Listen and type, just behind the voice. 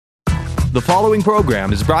The following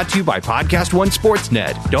program is brought to you by Podcast One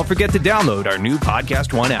Sportsnet. Don't forget to download our new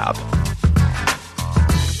Podcast One app.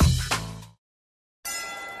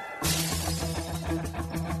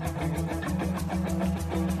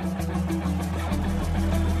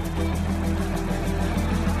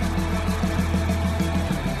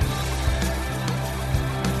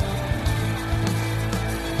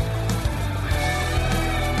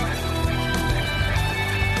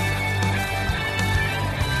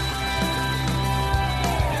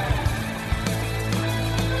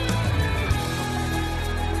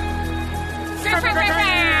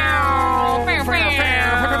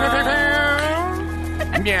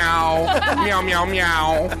 Meow, meow,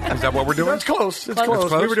 meow. Is that what we're doing? That's close. It's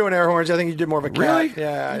close. We were doing air horns. I think you did more of a cat. Really?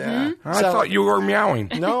 Yeah, yeah. Mm-hmm. I thought you were meowing.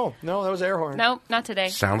 No, that was air horn. Nope, not today.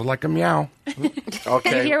 Sounded like a meow.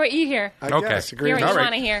 Okay. You hear what you hear. I guess. Agree. Hear what All you right.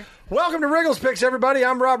 want to hear. Welcome to Wriggles Picks, everybody.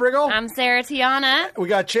 I'm Rob Riggle. I'm Sarah Tiana. We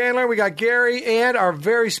got Chandler, we got Gary, and our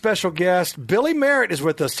very special guest, Billy Merritt, is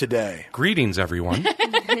with us today. Greetings, everyone.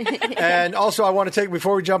 And also, I want to take,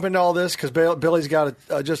 before we jump into all this, because Billy's got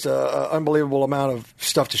just an unbelievable amount of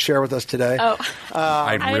stuff to share with us today. Oh,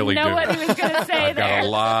 I I really didn't know do. what he was going to say I've there. got a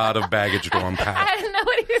lot of baggage to I unpack. didn't know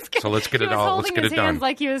what he was going to So let's get it he was all- holding let's get his it done. hands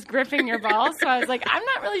like he was gripping your ball, so I was like, I'm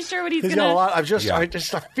not really sure what he's He's going got a to... lot. Yeah. I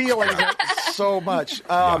just feel like so much.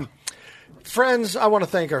 Friends, I want to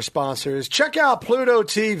thank our sponsors. Check out Pluto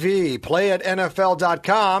TV. Play at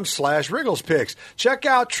NFL.com/WrigglesPicks. Check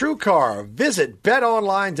out TrueCar. Visit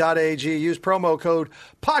betonline.ag. Use promo code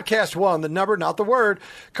Podcast1, the number, not the word.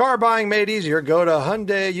 Car buying made easier. Go to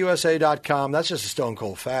HyundaiUSA.com. That's just a stone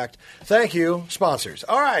cold fact. Thank you, sponsors.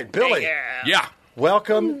 All right, Billy. Yeah.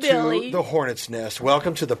 Welcome Billy. to the Hornet's Nest.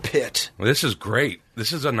 Welcome to the pit. Well, this is great.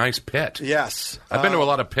 This is a nice pit. Yes. I've been to a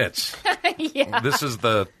lot of pits. Yeah. This is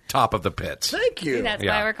the top of the pits. Thank you. That's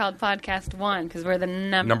Yeah. why we're called Podcast One, because we're the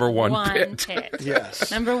Number one pit.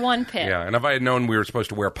 Yes. Number one pit. Yeah, and if I had known we were supposed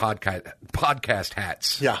to wear podcast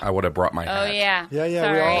hats, Yeah. I would have brought my Oh, hat. yeah. Yeah, we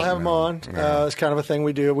Sorry. all have them on. It's kind of a thing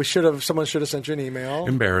we do. Someone should have sent you an email.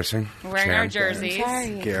 Embarrassing. Wearing our Chan. jerseys.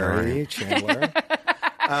 Gary, Chandler.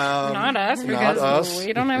 Not us, not because us.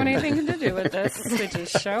 we don't have anything to do with this. We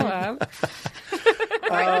just show up.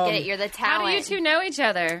 Right, look at it. You're the How do talent. you two know each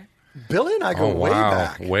other? Billy and I go Oh, way wow.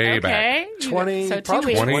 back. Way back. Okay. 20, so 2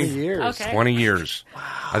 probably weeks. 20 years. Okay. 20 years. Wow.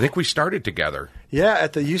 I think we started together. Yeah,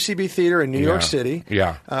 at the UCB Theater in New York Yeah. City.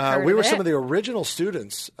 Yeah. Heard We of were it. some of the original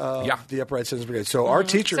students of Yeah. the Upright Citizens Brigade. So our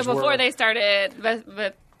teachers So before were... they started,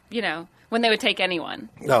 but when they would take anyone.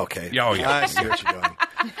 Okay. Oh, yeah. I see what you're doing.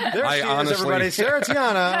 There I she is, honestly- everybody. Sarah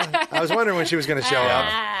Tiana. I was wondering when she was going to show up.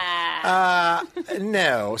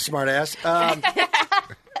 No, smartass.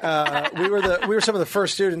 We were some of the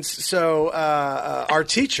first students. So our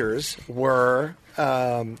teachers were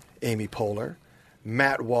Amy Poehler,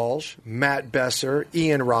 Matt Walsh, Matt Besser,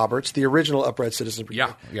 Ian Roberts, the original Upright Citizens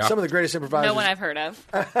Brigade. Yeah. Some of the greatest improvisers. No one I've heard of.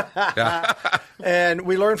 And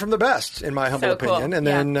we learned from the best, in my humble So cool. opinion. And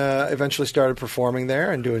then eventually started performing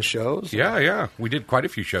there and doing shows. Yeah. We did quite a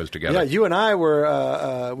few shows together. Yeah, you and I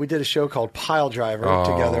were. We did a show called Pile Driver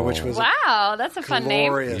together, which was Wow, that's a fun name.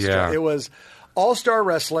 glorious. Yeah. It was All-Star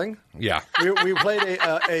Wrestling. Yeah. We played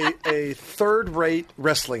a third-rate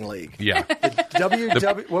wrestling league. Yeah.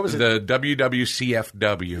 What was it? The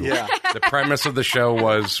WWCFW. Yeah. The premise of the show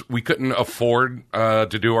was we couldn't afford to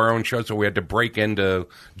do our own show, so we had to break into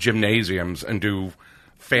gymnasiums and do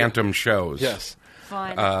phantom shows. Yes.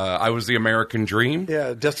 Fun. I was the American Dream.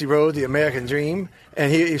 Yeah, Dusty Rhodes, the American Dream, and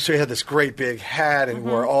he had this great big hat and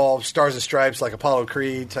wore all stars and stripes like Apollo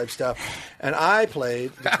Creed type stuff, and I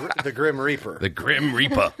played the Grim Reaper. The Grim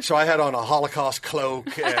Reaper. So I had on a Holocaust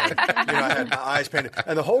cloak, and I had my eyes painted.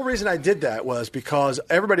 And the whole reason I did that was because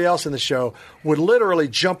everybody else in the show would literally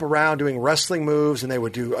jump around doing wrestling moves, and they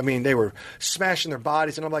were smashing their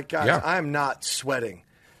bodies, and I'm like, guys, Yeah. I'm not sweating.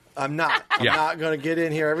 I'm not. I'm Yeah. not going to get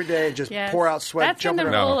in here every day and just Yes. pour out sweat, That's jump been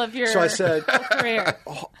the around. rule of your So I said, whole career.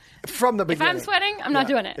 from the If beginning. I'm sweating, I'm not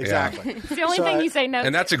doing it. Exactly. It's the only So thing I- you say no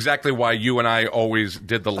And that's exactly why you and I always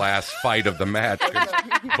did the last fight of the match, 'cause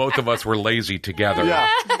both of us were lazy together. Yeah.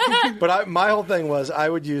 But my whole thing was I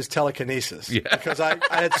would use telekinesis because I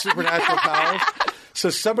had supernatural powers. So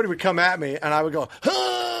somebody would come at me and I would go,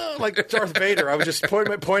 "Ah!" like Darth Vader. I would just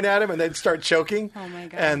point at him and they'd start choking. Oh, my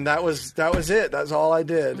God. And that was it. That's all I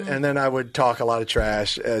did. And then I would talk a lot of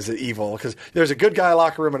trash as an evil because there's a good guy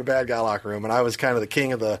locker room and a bad guy locker room. And I was kind of the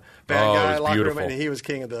king of the bad Oh, it guy was locker beautiful. room and he was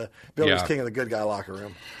Billy was Yeah. king of the good guy locker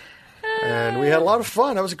room. And we had a lot of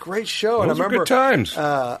fun. That was a great show. Those and I were remember good times.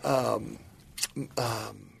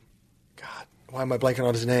 God, why am I blanking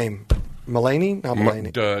on his name? Mulaney? Not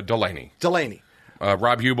Mulaney. Delaney. Delaney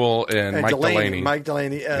Rob Hubel and Mike Delaney. Mike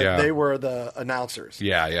Delaney. They were the announcers.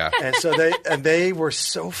 Yeah. And so they were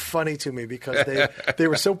so funny to me because they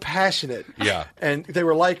were so passionate. Yeah. And they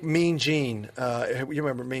were like Mean Gene. You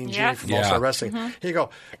remember Mean Gene from All Star Wrestling? Mm-hmm. He'd go,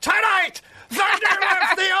 "Tonight, Thunder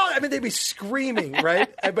left the I mean, they'd be screaming, right?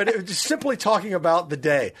 But it was just simply talking about the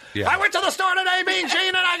day. Yeah. I went to the store today, Mean Gene,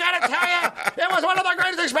 and I got to tell you, it was one of the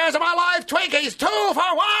greatest experiences of my life. Twinkies, 2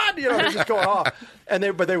 for 1. You know, they're just going off.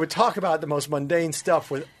 But they would talk about the most mundane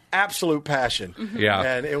stuff with absolute passion. Yeah,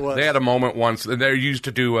 and it was. They had a moment once. They used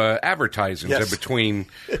to do advertising in between,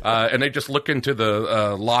 and they just look into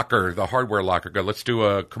the locker, the hardware locker. Go, let's do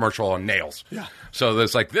a commercial on nails. Yeah. So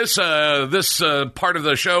there's like this part of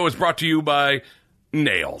the show is brought to you by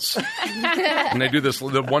nails. And they do this.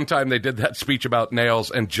 The one time they did that speech about nails,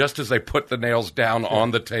 and just as they put the nails down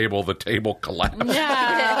on the table collapsed.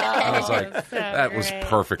 Yeah. I was like, that was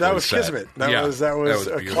perfectly That was said. Kismet. That was a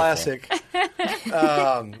beautiful. classic.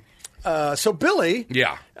 So Billy,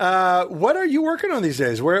 what are you working on these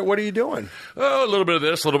days? What are you doing? Oh, a little bit of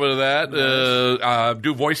this, a little bit of that.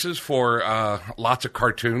 Do voices for lots of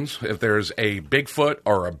cartoons. If there's a Bigfoot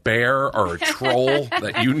or a bear or a troll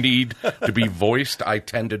that you need to be voiced, I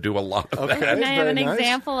tend to do a lot of that. Can I have an Very nice.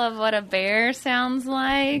 example of what a bear sounds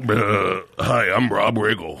like? Hi, I'm Rob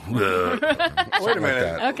Riggle. Wait a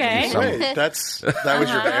minute. Okay. Wait, that was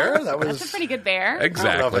your bear? That was That's a pretty good bear. I don't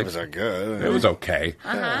know if Exactly. it was that good. It was okay.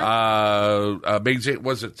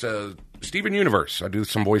 Was it Steven Universe? I do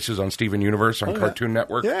some voices on Steven Universe on Cartoon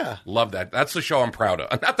Network. Yeah. Love that. That's the show I'm proud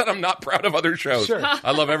of. Not that I'm not proud of other shows. Sure.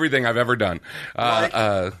 I love everything I've ever done.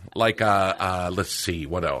 Let's see,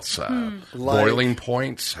 what else? Boiling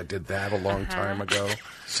Points. I did that a long time ago.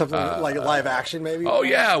 Something like live action, maybe? Oh,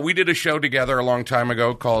 yeah. We did a show together a long time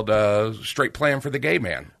ago called Straight Plan for the Gay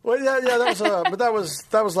Man. Well, yeah, that was. But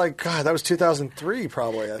that was like God. That was 2003,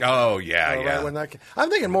 probably. I think. Oh, yeah, Right yeah. when that I'm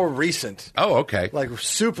thinking more recent, Oh, okay. like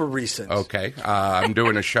super recent. Okay. I'm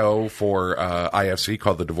doing a show for IFC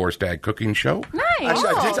called The Divorced Dad Cooking Show. Nice. Actually,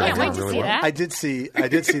 I did- Can't I wait did to really see well. that. I did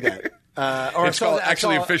see that. Or It's called,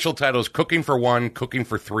 actually, official title is Cooking for One, Cooking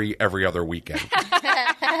for Three every other weekend.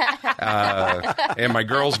 And my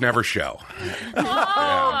girls never show. God,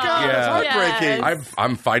 that's heartbreaking. Yes.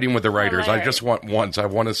 I'm fighting with the writers. I Hilarious. just want once. I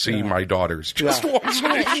want to see my daughters just once on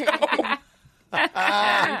the show.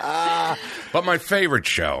 But my favorite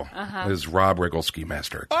show is Rob Riggle Ski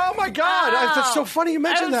Master. Oh my God, that's so funny you I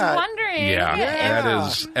mentioned was that. wondering. Yeah, Yeah. that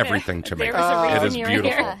is everything to me. There was a It reason is you were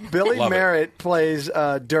beautiful. here. Billy Love it. Merritt plays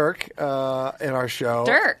Dirk in our show.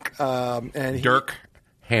 Dirk. And Dirk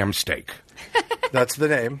Hamsteak. That's the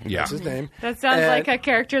name. Yeah. That's his name. That sounds And, like a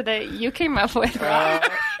character that you came up with, Rob.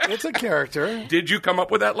 It's a character. Did you come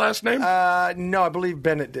up with that last name? No, I believe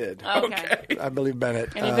Bennett did. Okay. I believe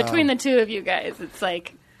Bennett. And between the two of you guys, it's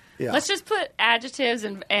like, yeah. let's just put adjectives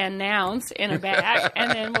and nouns in a bag,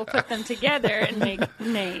 and then we'll put them together and make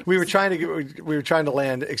names. We were trying to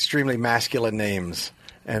land extremely masculine names.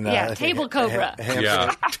 And Yeah, I think Table Cobra.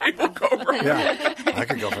 Yeah. Table Cobra. Yeah, I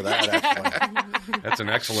could go for that. Actually, That's an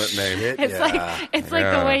excellent name. It's like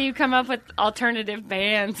Yeah. the way you come up with alternative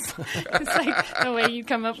bands. It's like the way you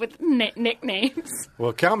come up with nicknames.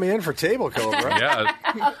 well, count me in for Table Cobra.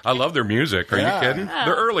 Yeah. I love their music. Are Yeah. you kidding?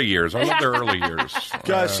 Their early years. I love their early years.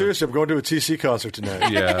 Guys, seriously, I'm going to a TC concert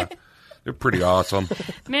tonight. Yeah. They're pretty awesome.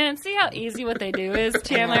 Man, see how easy what they do is,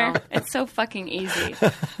 Chandler? It's so fucking easy.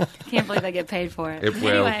 Can't believe I get paid for it.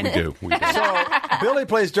 Well, Anyway. we do. We do. So Billy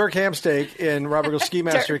plays Dirk Hamsteak in Robert Riggle Ski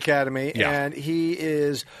Master Academy, Yeah. and he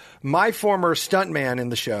is my former stuntman in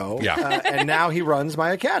the show. Yeah. And now he runs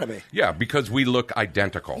my academy. Yeah, because we look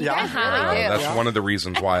identical. Yeah. we do. That's one of the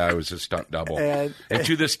reasons why I was his stunt double. And- And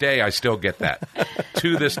to this day, I still get that.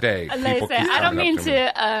 To this day, people Listen, keep I don't coming mean up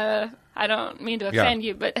to me. I don't mean to Yeah. offend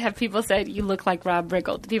you, but have people said you look like Rob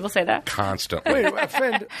Riggle? Do people say that? Constantly. Wait,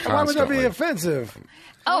 offend? Why would that be Constantly. offensive?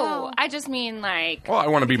 Oh, I just mean like. Well, I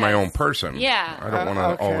want to be my own person. Yeah. I don't want to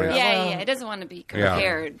okay. always. Yeah. It doesn't want to be Yeah.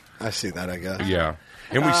 compared. I see that, I guess. Yeah.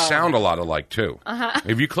 And we sound a lot alike, too.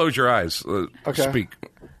 If you close your eyes, Okay. speak.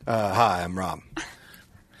 Hi, I'm Rob.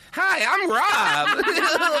 Hi, I'm Rob.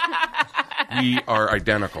 We are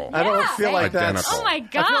identical. I don't feel like that's... Identical. Oh my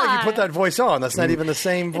god! I feel like you put that voice on. That's not even the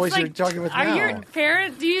same It's voice like, you're talking with are now. your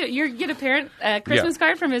parents? Do you get a parent Christmas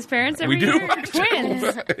card from his parents every We do. year?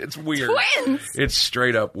 Twins. It's weird. Twins. It's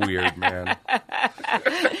straight up weird, man.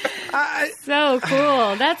 So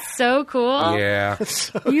cool. That's so cool. Yeah.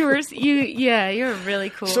 You're really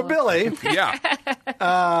cool. So, Billy, Yeah.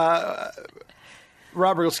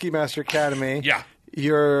 Robert Riggle Ski Master Academy. Yeah.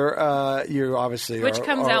 You're obviously Which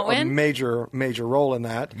comes out a when? major role in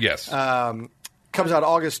that. Yes. Comes out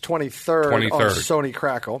August 23rd on Sony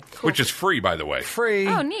Crackle. Which is free, by the way. Free.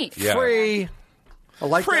 Oh, neat. Yeah. Free. I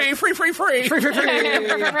like Free.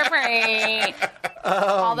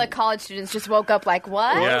 All the college students just woke up like,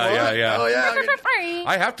 what? Yeah. Oh, yeah.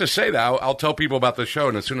 I have to say that I'll tell people about the show,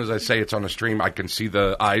 and as soon as I say it's on the stream, I can see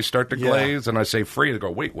the eyes start to glaze, and I say free, they go,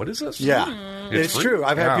 "Wait, what is this?" Yeah, it's free. true.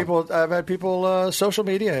 I've had people social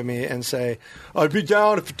media me and say, "I'd be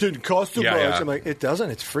down if it didn't cost too much." I'm like, "It doesn't.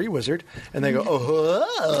 It's free, wizard." And they go,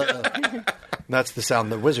 "Oh." That's the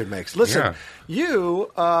sound the wizard makes. Listen, you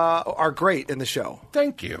are great in the show.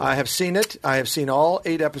 Thank you. I have seen it. I have seen all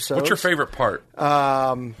 8 episodes. What's your favorite part?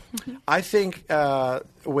 I think the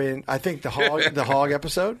hog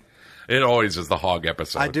episode. It always is the hog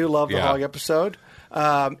episode. I do love the hog episode.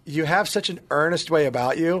 You have such an earnest way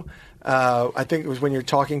about you. I think it was when you're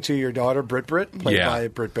talking to your daughter, Britt, played by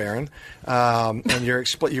Britt Barron, and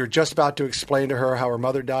you're just about to explain to her how her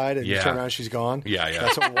mother died, and you turn around, she's gone. Yeah.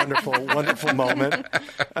 That's a wonderful, wonderful moment.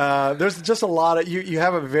 There's just a lot of you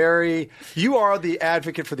have you are the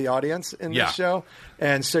advocate for the audience in this show.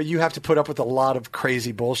 And so you have to put up with a lot of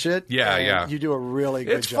crazy bullshit. Yeah. You do a really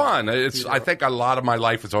good It's job. fun. I think a lot of my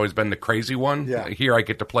life has always been the crazy one. Yeah. Here I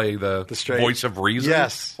get to play the voice of reason.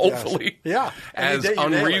 Yes. Hopefully. Yes. Yeah. As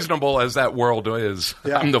unreasonable as that world is,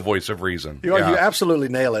 I'm the voice of reason. You absolutely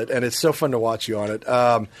nail it, and it's so fun to watch you on it.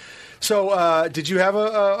 So, did you have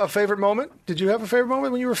a favorite moment? Did you have a favorite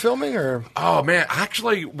moment when you were filming, or? Oh man,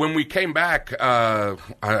 actually, when we came back, I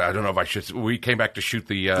don't know if I should. We came back to shoot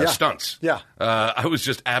the stunts. Yeah. I was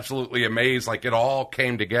just absolutely amazed. Like it all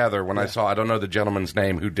came together when I saw. I don't know the gentleman's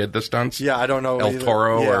name who did the stunts. Yeah, I don't know. El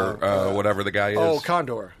Toro or whatever the guy is. Oh,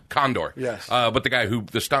 Condor. Yes. But the guy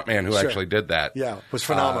the stuntman who actually did that. Yeah, was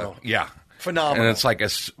phenomenal. Phenomenal. And it's like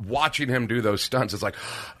watching him do those stunts. It's like,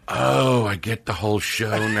 oh, I get the whole show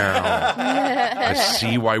now. I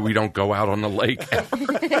see why we don't go out on the lake ever.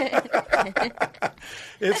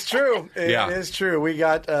 It's true. It is true. We've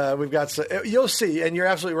got. You'll see, and you're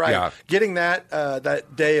absolutely right. Yeah. Getting that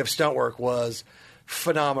day of stunt work was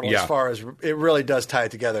phenomenal as far as it really does tie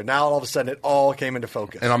it together. Now all of a sudden it all came into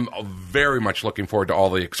focus. And I'm very much looking forward to all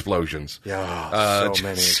the explosions. Yeah, so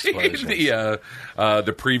many explosions.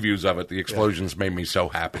 The previews of it, the explosions made me so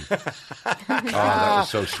happy. That was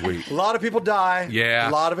so sweet. A lot of people die. Yeah.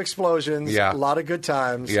 A lot of explosions. Yeah. A lot of good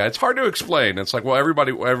times. Yeah, it's hard to explain. It's like, well,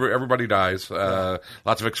 everybody dies.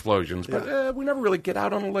 Lots of explosions. But we never really get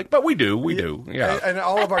out on the lake. But we do. We do. Yeah. And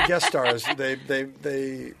all of our guest stars,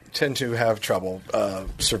 they tend to have trouble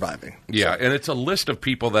surviving. Yeah, and it's a list of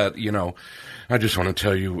people that, I just want to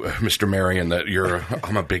tell you, Mr. Marion, that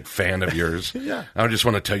I'm a big fan of yours. Yeah. I just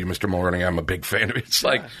want to tell you, Mr. Morning, I'm a big fan of it. It's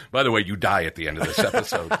like, by the way, you die at the end of this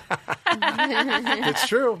episode. It's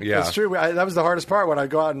true. Yeah. It's true. That was the hardest part when I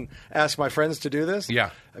go out and ask my friends to do this.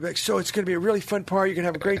 Yeah. I'd be like, so it's going to be a really fun part. You're going to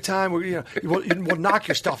have a great time. We'll knock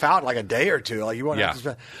your stuff out in like a day or two. Like you won't have to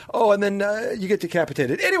spend. Oh, and then you get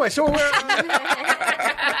decapitated. Anyway, so we're...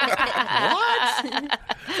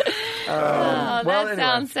 What? That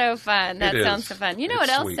sounds so fun. That sounds so fun. You know what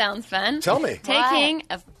else sweet. sounds fun? Tell me. Taking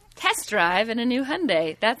a test drive in a new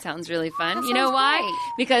Hyundai. That sounds really fun. You know why? Great.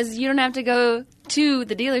 Because you don't have to go to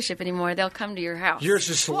the dealership anymore. They'll come to your house. You're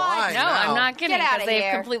just lying. No, I'm not kidding. Get outta Because they've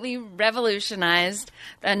here. completely revolutionized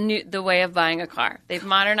the way of buying a car. They've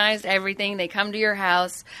modernized everything. They come to your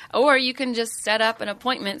house, or you can just set up an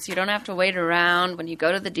appointment so you don't have to wait around when you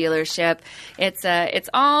go to the dealership. It's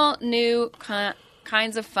all new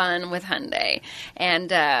kinds of fun with Hyundai.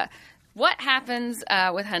 And what happens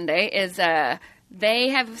with Hyundai is they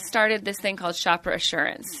have started this thing called Shopper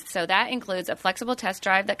Assurance. So that includes a flexible test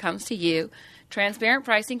drive that comes to you, transparent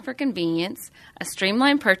pricing for convenience, a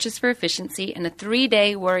streamlined purchase for efficiency, and a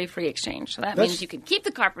 3-day worry-free exchange. So that means you can keep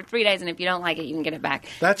the car for 3 days, and if you don't like it, you can get it back.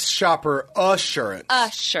 That's Shopper Assurance.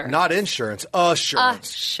 Assurance. Not insurance. Assurance.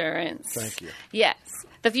 Assurance. Thank you. Yes.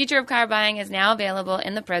 The future of car buying is now available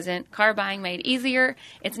in the present. Car buying made easier.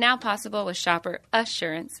 It's now possible with Shopper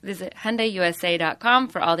Assurance. Visit HyundaiUSA.com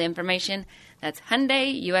for all the information. That's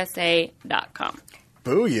HyundaiUSA.com.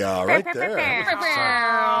 Booyah, right there.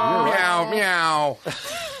 Meow, meow.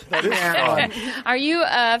 That is fun. Are you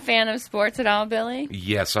a fan of sports at all, Billy?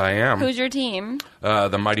 Yes, I am. Who's your team?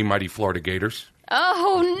 The mighty, mighty Florida Gators.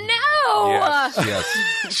 Oh, no! Yes.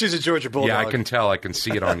 She's a Georgia Bulldog. Yeah, I can tell. I can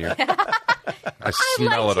see it on you. I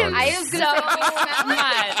smell it on you. I was going to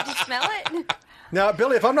much. smell it. Now,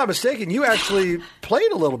 Billy, if I'm not mistaken, you actually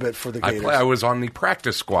played a little bit for the Gators. I was on the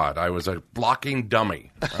practice squad. I was a blocking dummy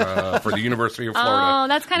for the University of Florida. Oh,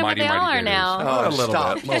 that's kind of what they all are Gators. now. A little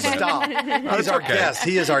stop. bit. Little bit. Stop. He's our guest.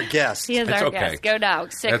 He is our guest. He is It's our okay. guest. Go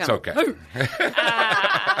Dogs. Sick That's 'em. okay.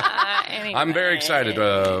 Anyway. I'm very excited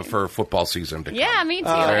for football season to come. Yeah, me too.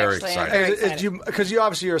 Very actually. excited. Very excited. Because you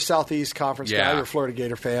obviously you're a Southeast Conference guy. Yeah. You're a Florida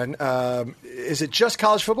Gator fan. Is it just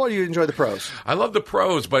college football, or do you enjoy the pros? I love the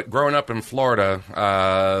pros, but growing up in Florida,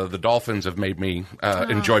 the Dolphins have made me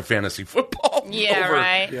enjoy fantasy football Yeah, over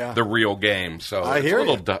right. Yeah. the real game. So I it's hear a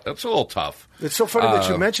little you. it's a little tough. It's so funny that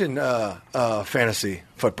you mentioned fantasy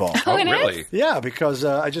football. Oh, it really? is? Yeah, because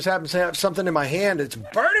I just happen to have something in my hand. It's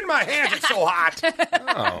burning my hands. It's so hot.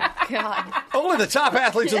 God. Only the top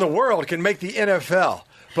athletes in the world can make the NFL.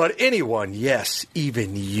 But anyone, yes,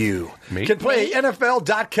 even you, Me? can play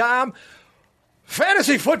NFL.com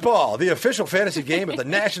Fantasy Football, the official fantasy game of the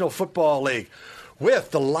National Football League.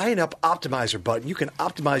 With the Lineup Optimizer button, you can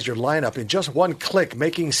optimize your lineup in just one click,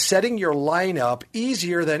 making setting your lineup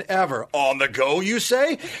easier than ever. On the go, you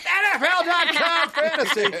say? NFL.com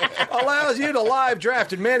Fantasy allows you to live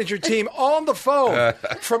draft and manage your team on the phone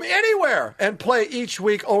from anywhere and play each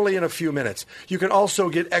week only in a few minutes. You can also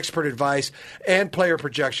get expert advice and player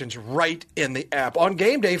projections right in the app. On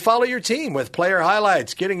game day, follow your team with player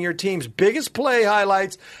highlights, getting your team's biggest play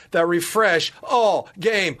highlights that refresh all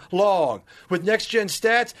game long. With next-gen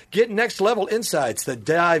stats, get next-level insights that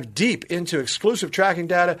dive deep into exclusive tracking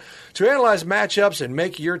data to analyze matchups and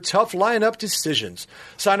make your tough lineup decisions.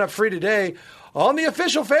 Sign up free today on the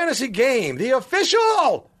official fantasy game, the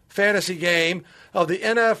official fantasy game of the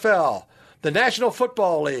NFL, the National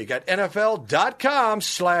Football League at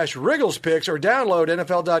NFL.com/WriggleSpicks or download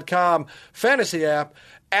NFL.com fantasy app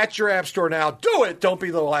at your app store now. Do it. Don't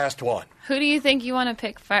be the last one. Who do you think you want to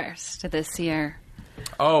pick first this year?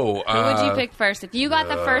 Oh, Who would you pick first? If you got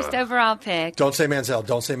the first overall pick, Don't say Manziel.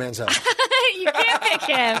 Don't say Manziel. you can't pick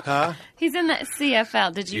him. He's in the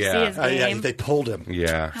CFL. Did you Yeah. see his game? Yeah, they pulled him.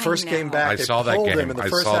 yeah. First know. game back, I they saw that pulled game. him in the I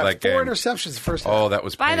first saw half. that 4 game. interceptions the first half. Oh, that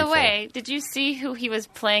was By painful. the way, did you see who he was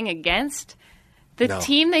playing against? The No.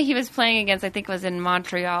 team that he was playing against, I think, was in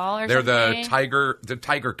Montreal or they're something. the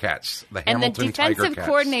Tiger Cats, the And the Hamilton Tiger defensive Cats.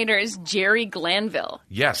 coordinator is Jerry Glanville.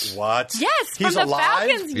 Yes. What? Yes, He's from the alive?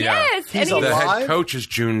 Falcons. Yeah. Yes, He's and The alive? head coach is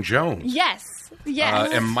June Jones. Yes,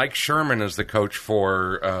 yes. And Mike Sherman is the coach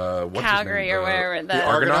for what's Calgary his name? or wherever The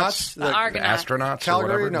Argonauts? The the Argonauts. astronauts, or Calgary?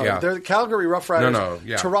 whatever. No, yeah. they're the Calgary Rough Riders. No,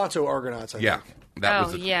 yeah. Toronto Argonauts, I yeah. think. That Oh,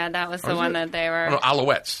 was the, yeah, that was the was one it? that they were. Oh, no,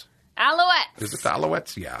 Alouettes. Alouettes. Is it the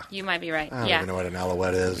Alouettes? Yeah. You might be right. I don't Yeah. even know what an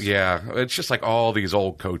alouette is. Yeah. It's just like all these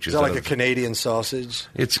old coaches. Is that like that a have- Canadian sausage?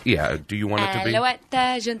 It's do you want it to be?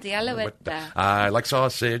 Alouette, je dis alouette. I like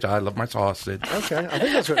sausage. I love my sausage. Okay, I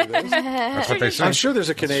think that's what it is. That's what they say. I'm sure there's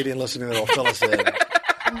a Canadian listening that'll fill us in.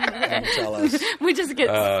 And tell us. We just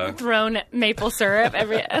get thrown maple syrup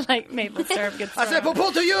every maple syrup gets I thrown. said, "Popo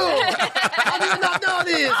to you." How do you not know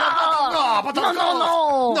this? No, but of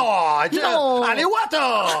no. course. No,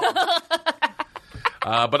 Aliwato.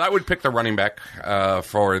 But I would pick the running back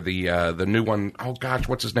for the new one. Oh gosh,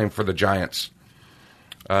 what's his name for the Giants?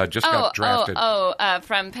 Just got drafted.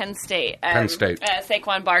 From Penn State. Penn State.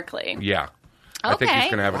 Saquon Barkley. Yeah. I think he's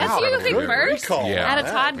going to have an That's who you incredible think year. first? Recall. Yeah. Out of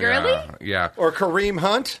Todd Gurley? Yeah. Or Kareem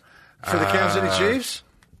Hunt for the Kansas City Chiefs.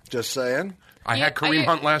 Just saying. I had Are Kareem you-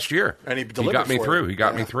 Hunt last year. And he got delivered me for through. you. He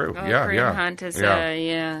got me Yeah. through. Oh, Yeah, Kareem yeah. Hunt is,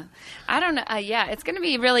 yeah. I don't know. Yeah, it's going to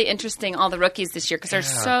be really interesting, all the rookies this year, because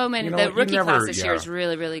there's so many. You know, the you rookie never- class this year yeah. is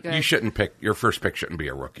really, really good. You shouldn't pick your first pick. Shouldn't be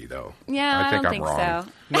a rookie though. Yeah, I think don't I'm think wrong.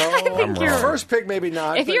 so. No, I'm wrong. first pick maybe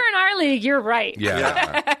not. If but you're in our league, you're right.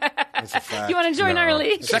 Yeah. that's a fact. You want to join our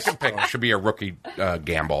league? Second pick should be a rookie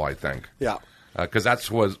gamble. I think. Yeah. Because that's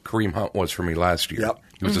what Kareem Hunt was for me last year. Yep.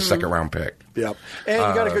 He was a second round pick. Yep. And you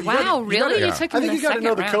got to Wow, really? You took him I think in you the got to know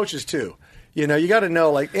second the round. coaches too. You know, you got to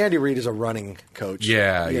know, like Andy Reid is a running coach.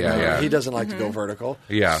 Yeah, You yeah, know, yeah. He doesn't like to Mm-hmm. go vertical.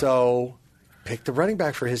 Yeah. So pick the running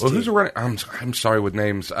back for his Well, team. who's a running? I'm sorry with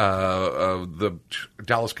names. The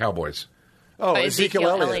Dallas Cowboys. Oh, Ezekiel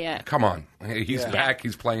Elliott. Come on, he's Yeah. back.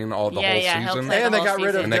 He's playing all the Yeah, whole yeah, he'll season. play And the they whole got rid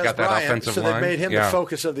of season. And they Des got that Bryant, offensive so they line. made him Yeah. the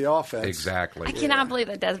focus of the offense. Exactly. I cannot believe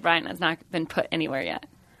that Des Bryant has not been put anywhere yet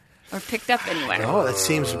or picked up anywhere. Oh, that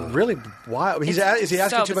seems really wild. Is he asking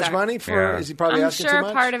so too much bizarre. money for? Yeah. Is he probably I'm asking sure too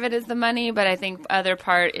much? part of it is the money, but I think other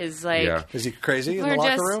part is like, Yeah. Is he crazy in the We're locker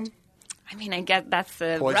just- room? I mean, I guess that's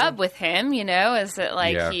the Poison? rub with him, you know, is that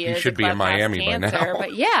like Yeah, he he is should a be in clubhouse Miami by cancer, now.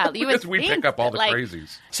 But yeah, you would Because we think pick up all that, the like,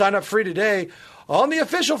 crazies. Sign up free today on the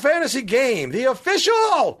official fantasy game, the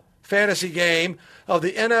official fantasy game of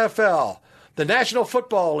the NFL, the National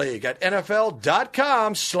Football League at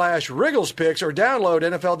NFL.com/WrigglesPicks or download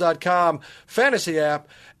NFL.com fantasy app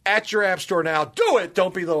at your app store now. Do it.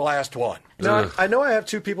 Don't be the last one. Now, I know I have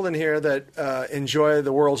two people in here that enjoy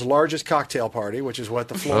the world's largest cocktail party, which is what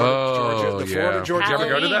the Florida Georgia. Did you ever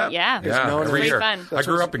go to that? Yeah. known every as- year. fun. I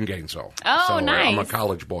grew up in Gainesville. Oh, so nice. I'm a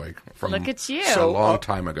college boy from Look at you. a long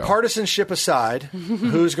time ago. Partisanship aside,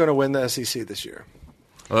 who's going to win the SEC this year?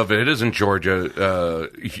 Well, if it isn't Georgia,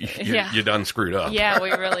 Yeah. you done screwed up. Yeah, we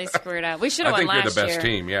really screwed up. We should have I won think you're last the best year.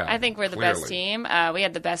 team, yeah, I think we're the clearly. best team. We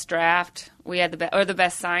had the best draft. We had the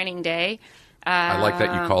best signing day. I like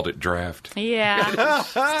that you called it draft. Yeah,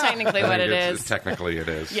 that's technically what it is. Technically, it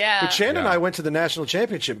is. Yeah. But Shannon and Yeah. I went to the national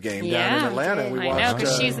championship game down in Atlanta. And we I watched, know,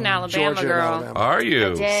 'cause she's an Alabama Georgia girl. And Alabama. Are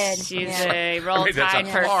you? Did. She's Yeah. a Roll Wait, that's Tide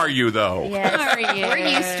a, person. are you though? Yes. Are you? We're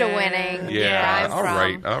used to winning. Yeah. Where I'm All from.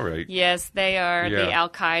 right. All right. Yes, they are Yeah. the Al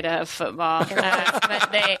Qaeda of football. But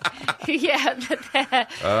they,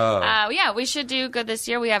 yeah, we should do good this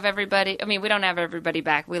year. We have everybody. I mean, we don't have everybody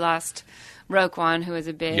back. We lost Roquan, who is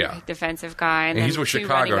a big defensive guy, and He's then with two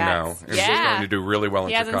Chicago running now. backs. And he's going to do really well in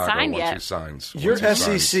He hasn't Chicago signed once yet. he signs. You're Once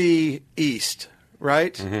he signs. SEC East,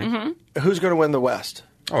 right? Mm-hmm. Who's going to win the West?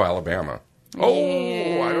 Oh, Alabama.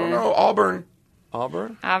 Oh, I don't know. Auburn.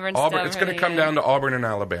 Auburn? Auburn's Auburn. still It's going to really come good. down to Auburn and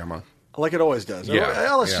Alabama. Like it always does. Yeah,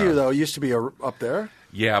 LSU, yeah. though, used to be up there.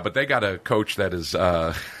 Yeah, but they got a coach that is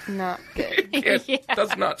Not good.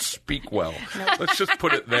 does not speak well. Let's just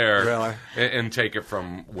put it there Really? and take it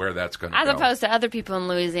from where that's going to As go. opposed to other people in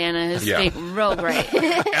Louisiana who Yeah. speak real great.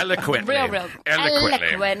 Eloquently. real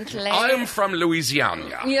eloquently. I'm from Louisiana.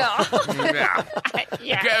 Yeah. Yeah.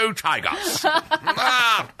 Yeah. Go Tigers.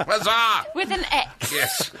 Huzzah. With an X.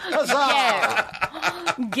 Yes.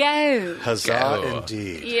 Huzzah! Go. Huzzah, Go.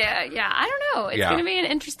 indeed. Yeah. I don't know. It's Yeah. going to be an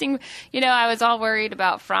interesting. I was all worried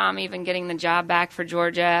about Fromm even getting the job back for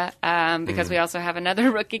Georgia because we also have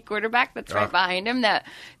another rookie quarterback that's right behind him that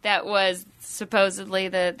was supposedly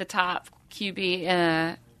the top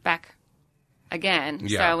QB back again.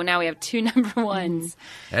 Yeah. So now we have two number ones.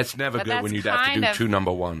 That's never But good that's when you'd have to kind do of- two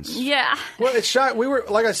number ones. Yeah. Well, it's shot. We were,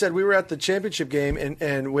 like I said, we were at the championship game,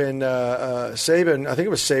 and when Saban, I think it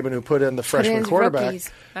was Saban who put in the freshman his quarterback. rookies.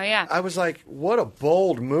 Oh yeah. I was like, what a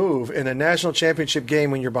bold move in a national championship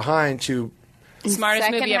game when you're behind to Smartest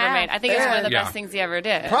Second move he ever half. made. I think it's one of the Yeah. best things he ever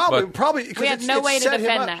did. probably because We have it's no way to set him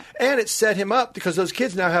defend up. that. And it set him up because those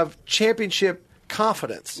kids now have championship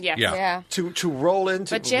confidence. Yes. Yeah. Yeah. To roll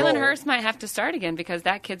into. But Jalen roll. Hurst might have to start again because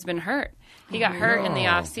that kid's been hurt. He got hurt in the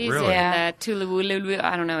offseason. really? And Tulululu,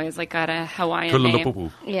 I don't know, he's like got a Hawaiian name.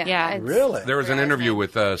 Tululupupu. Yeah. Yeah. It's- Really? There was an interview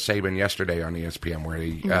with Saban yesterday on ESPN where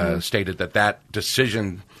he stated that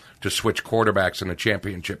decision to switch quarterbacks in a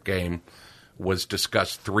championship game was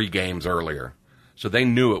discussed 3 games earlier. So they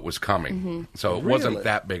knew it was coming. So it wasn't Really?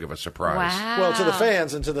 that big of a surprise. Wow. Well, to the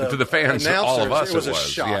fans and to the fans, announcers, all of us, it was it a was,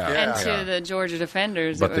 shock. yeah. And Yeah. to the Georgia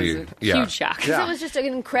defenders, But it was the- a yeah. huge shock. Yeah. It was just an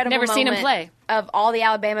incredible Never seen him moment play. of all the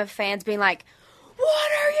Alabama fans being like,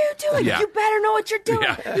 "What are you doing? Yeah. You better know what you're doing.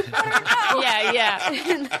 Yeah. You better know."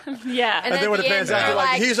 Yeah. And then when it pans out, they're you're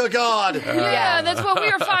like, he's a god. Yeah, that's what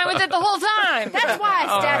we were fine with it the whole time. That's why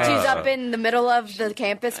a statue's up in the middle of the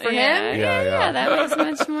campus for him. Yeah. That makes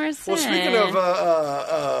much more sense. Well, speaking of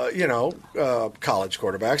college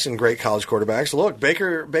quarterbacks and great college quarterbacks, look,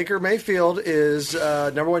 Baker Mayfield is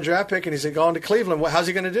number 1 draft pick, and he's gone to Cleveland. How's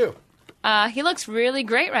he going to do? He looks really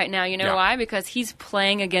great right now. You know Yeah. why? Because he's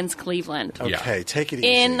playing against Cleveland Yeah. Okay, take it easy.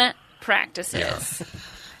 in practices.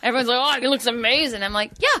 Everyone's like, "Oh, he looks amazing." I'm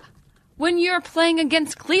like, "Yeah." When you're playing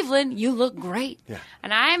against Cleveland, you look great. Yeah.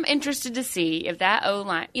 And I'm interested to see if that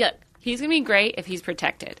O-line. Look, he's going to be great if he's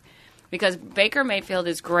protected. Because Baker Mayfield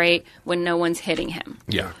is great when no one's hitting him.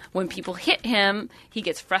 Yeah. When people hit him, he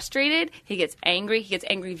gets frustrated, he gets angry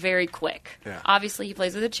very quick. Yeah. Obviously, he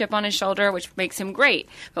plays with a chip on his shoulder, which makes him great.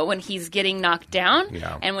 But when he's getting knocked down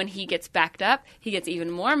Yeah. and when he gets backed up, he gets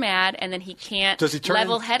even more mad, and then he can't Does he turn in-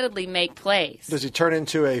 level-headedly make plays. Does he turn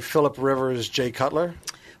into a Phillip Rivers, Jay Cutler?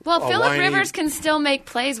 Well, Phillip whiny- Rivers can still make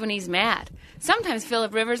plays when he's mad. Sometimes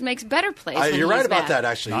Phillip Rivers makes better plays when You're right he's about mad. that,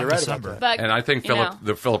 actually. You're right December. about that. But, And I think you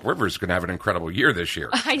know, Phillip Rivers is going to have an incredible year this year.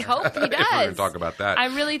 I hope he If we're going does. to talk about that. I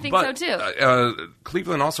really think But, so, too.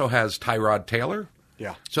 Cleveland also has Tyrod Taylor.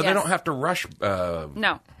 Yeah. So they Yes. don't have to rush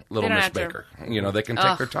No. Little They don't Miss have to- Baker. You know, they can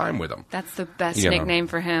take their time with him. That's the best You know. nickname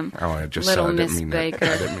for him. Oh, I just Little I didn't Miss mean that. Baker.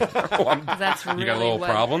 I didn't mean oh, I'm- That's really you got a little what-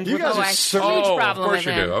 problem? You guys Oh, are I have so- a huge Oh, problem of course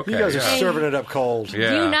with you him. do. Okay, You guys yeah. are serving it up cold.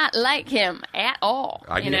 Yeah. Do not like him at all.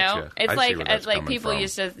 I you get know, you. it's I see like where that's coming people from.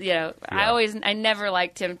 used to. You know, Yeah. I never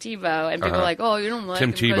liked Tim Tebow, and people are like, oh, you don't like Tim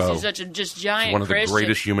him because Tebow. he's such a just giant One of the Christian.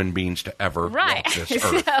 greatest human beings to ever Right. walk this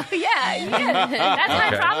So, earth. yeah. That's my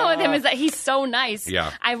Okay. problem with him is that he's so nice.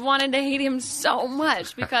 Yeah. I wanted to hate him so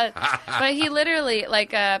much because, but he literally,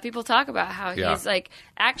 like, people talk about how Yeah. he's, like,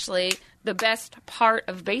 actually the best part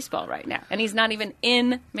of baseball right now. And he's not even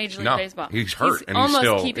in Major League No, Baseball. he's hurt, and he's almost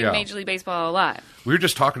still- keeping yeah. Major League Baseball alive. We were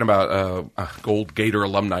just talking about a Gold Gator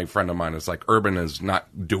alumni friend of mine. It's like Urban is not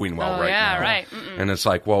doing well Oh, right yeah, now. right. And it's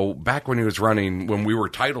like, well, back when he was running, when we were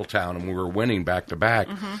Titletown and we were winning back to back,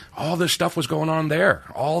 all this stuff was going on there.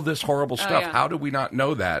 All this horrible stuff. yeah. How did we not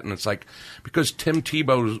know that? And it's like, because Tim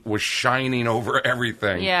Tebow was shining over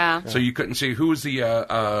everything. Yeah. So you couldn't see who was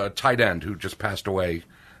the tight end who just passed away.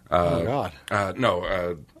 Oh, God.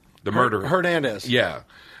 The murderer. Hernandez. Yeah.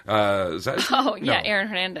 Is that? Oh, yeah, No. Aaron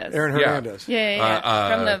Hernandez. Aaron Yeah. Hernandez.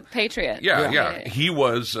 Yeah. From the Patriot. Yeah. He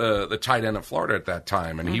was the tight end of Florida at that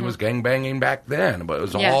time, and he was gangbanging back then, but it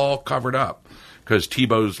was Yeah. all covered up because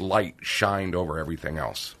Tebow's light shined over everything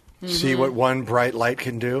else. See what one bright light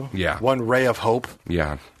can do? Yeah. One ray of hope.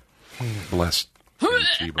 Yeah. Bless Tim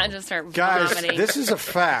Tebow. I just start Guys, vomiting. this is a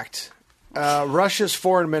fact. Russia's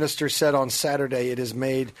foreign minister said on Saturday it has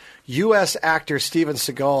made U.S. actor Steven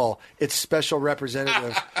Seagal its special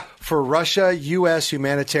representative for Russia-U.S.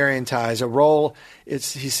 humanitarian ties, a role, he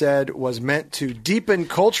said, was meant to deepen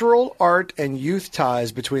cultural, art, and youth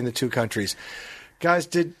ties between the two countries. Guys,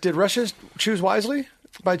 did Russia choose wisely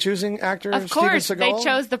by choosing actor Of Steven course, Seagal? they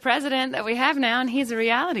chose the president that we have now, and he's a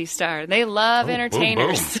reality star. They love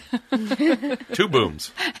entertainers. Boom. Two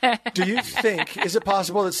booms. Do you think, is it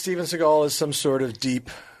possible that Steven Seagal is some sort of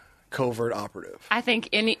deep covert operative? I think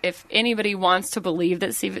if anybody wants to believe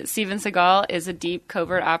that Steven Seagal is a deep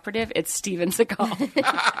covert operative, it's Steven Seagal.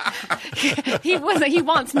 He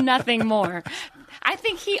wants nothing more. I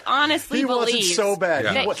think he honestly He wants it believes so bad.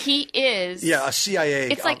 Yeah. that he is. Yeah, a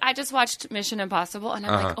CIA. It's like I just watched Mission Impossible, and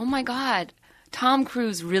I'm like, oh my god, Tom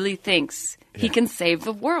Cruise really thinks he can save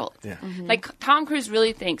the world. Yeah. Like Tom Cruise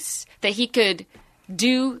really thinks that he could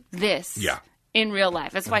do this Yeah. in real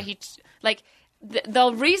life. That's why he like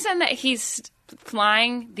the reason that he's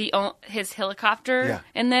flying his helicopter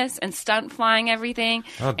in this and stunt flying everything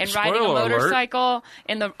and riding a spoiler alert. motorcycle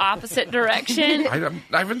in the opposite direction. I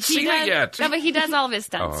haven't seen it yet. No, but he does all of his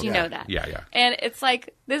stunts. Oh, You okay. know that. Yeah. And it's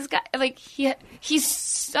like this guy, like he's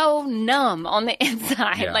so numb on the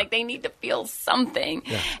inside. Yeah. Like they need to feel something.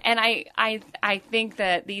 And I think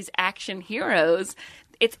that these action heroes,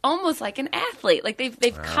 it's almost like an athlete. Like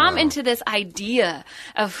they've come into this idea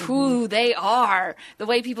of who they are, the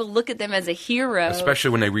way people look at them as a hero.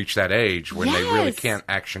 Especially when they reach that age when they really Yes. can't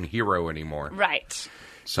action hero anymore. Right.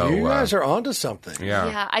 So you guys are onto something.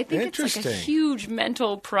 Yeah, I think it's like a Interesting. huge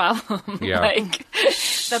mental problem. Yeah. Like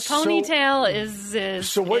the ponytail is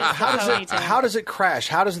So what? is the ponytail. How does it crash?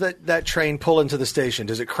 How does that train pull into the station?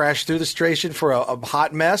 Does it crash through the station for a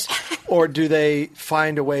hot mess, or do they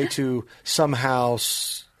find a way to somehow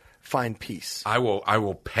find peace? I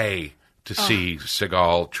will pay to see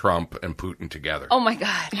Seagal, Trump, and Putin together. Oh my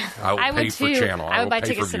God! I will I pay would for too. channel. I would will buy pay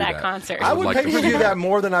tickets for to view that concert. I would like pay to per see view that. that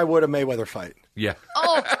more than I would a Mayweather fight. Yeah.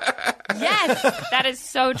 Oh, yes, that is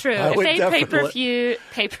so true. I If would they definitely-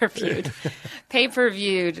 pay per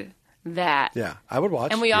viewed that, Yeah, I would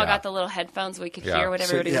watch. and we all Yeah. got the little headphones, we could Yeah. hear what So,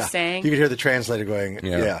 everybody was saying. You could hear the translator going,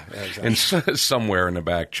 yeah exactly. And somewhere in the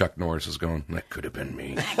back, Chuck Norris is going, that could have been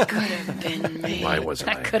me. Could have been me. Why wasn't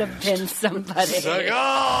I That could have asked? been somebody.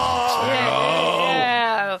 oh,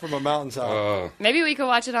 Yeah. from a mountaintop. Maybe we could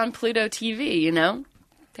watch it on Pluto TV. You know,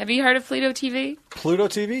 have you heard of Pluto TV? Pluto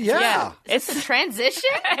TV? Yeah. It's The transition?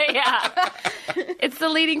 yeah, it's the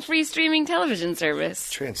leading free streaming television service.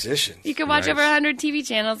 Transition. You can watch Nice. over 100 TV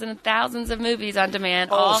channels and thousands of movies on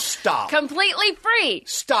demand. Oh, all stop. completely free.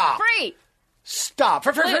 Stop. Free. Stop.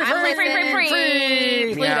 Free, free, free, I'm free,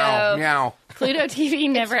 free. Pluto. Meow, meow. Pluto TV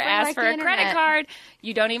never free asks like for the a credit internet. card.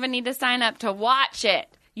 You don't even need to sign up to watch it.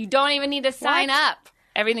 You don't even need to sign What? up.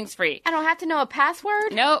 Everything's free. I don't have to know a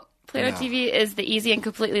password? Nope. Pluto TV is the easy and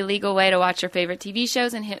completely legal way to watch your favorite TV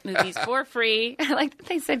shows and hit movies for free. I like that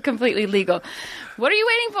they said completely legal. What are you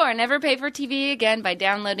waiting for? Never pay for TV again by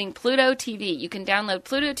downloading Pluto TV. You can download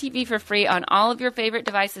Pluto TV for free on all of your favorite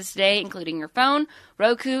devices today, including your phone,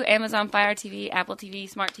 Roku, Amazon Fire TV, Apple TV,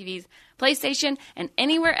 Smart TVs, PlayStation, and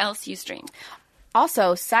anywhere else you stream.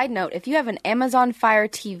 Also, side note, if you have an Amazon Fire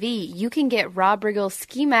TV, you can get Rob Riggle's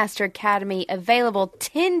Ski Master Academy available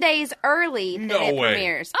 10 days early than No it way.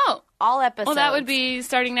 premieres. Oh. All episodes. Well, that would be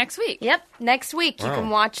starting next week. Yep, next week you can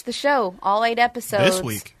watch the show, all 8 episodes. This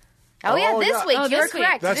week. Oh, yeah, Oh, this yeah. week. Oh, You're this week.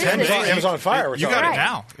 correct. That's It is Amazon, Amazon Fire. we're You talking got about. it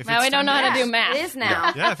now. If Now it's we don't 10 know how to days. do math. It is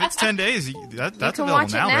now. Yeah, if it's 10 days, that's You can available watch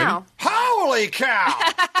it now, now. Holy cow!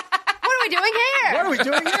 What are we doing here? What are we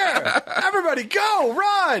doing here? Everybody go,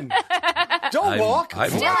 run! Don't walk. I'm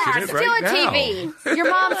Steal watching it steal right a now. TV. Your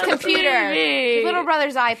mom's computer. TV. Your little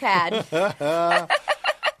brother's iPad.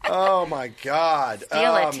 Oh, my God.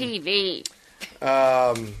 Steal a TV.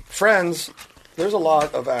 Friends, there's a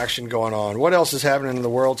lot of action going on. What else is happening in the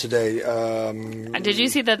world today? Did you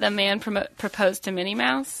see that the man proposed to Minnie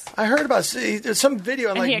Mouse? I heard about some video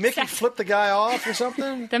and And he like Mickey accepted. flipped the guy off or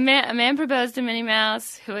something. A man proposed to Minnie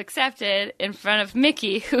Mouse, who accepted in front of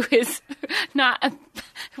Mickey, who is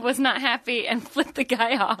was not happy and flipped the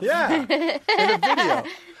guy off. Yeah, in a video.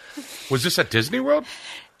 Was this at Disney World?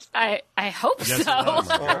 I hope Yes, so. it was.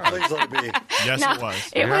 Oh, please let it be. Yes, No, it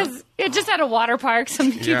was. It was. It just had a water park.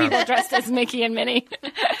 Some two Yeah. people dressed as Mickey and Minnie.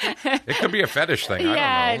 It could be a fetish thing. Yeah,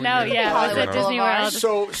 I don't know. no, yeah. It was Hollywood at Disney Boulevard.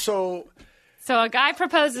 World. So So a guy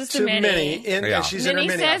proposes to to Minnie. Minnie, Yeah. and she's in Minnie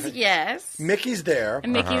her Minnie says outfit. yes, Mickey's there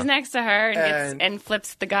and Mickey's next to her And- and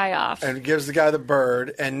flips the guy off. and gives the guy the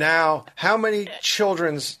bird. And now, how many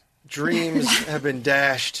children's dreams have been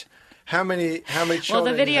dashed? How many children? Well,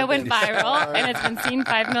 the video have went been- viral, and it's been seen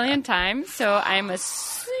 5 million times. So I'm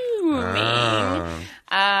assuming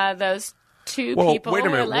those two Well, people wait a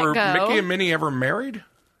minute. were let Were go. Mickey and Minnie ever married?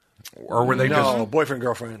 Or were they No, just... boyfriend,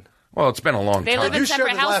 girlfriend. Well, it's been a long They time. live They in do share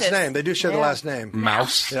separate the last houses. name. They do share the last name.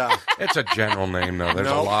 Mouse? Yeah. It's a general name, though. There's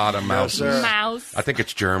No. a lot of No, mouses. sir. Mouse. I think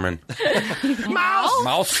it's German. Mouse.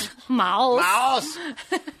 Mouse? Mouse. Mouse.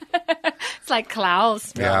 It's like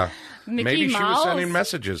Klaus. Yeah. Mickey Maybe she was Mouse. sending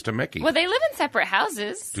messages to Mickey. Well, they live in separate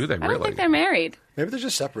houses. Do they I don't really? think they're married. Maybe they're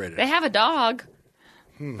just separated. They have a dog,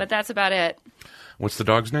 but that's about it. What's the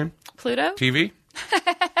dog's name? Pluto? TV?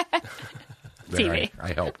 There, TV.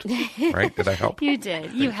 I helped. Right? Did I help? You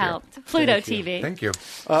did. You helped. Pluto TV. Thank you.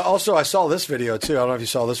 Also, I saw this video too. I don't know if you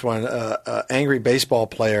saw this one. Angry baseball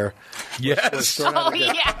player Yes. thrown out Oh, of the-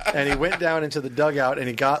 yeah. and he went down into the dugout and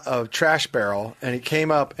he got a trash barrel and he came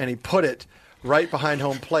up and he put it right behind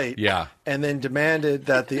home plate. Yeah. And then demanded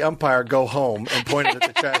that the umpire go home and pointed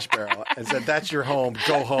at the trash barrel and said, "That's your home.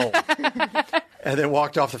 Go home." And then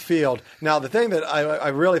walked off the field. Now, the thing that I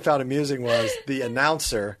really found amusing was the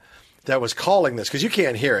announcer that was calling this, because you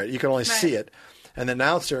can't hear it. You can only see it. And the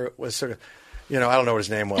announcer was sort of, I don't know what his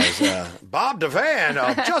name was. Bob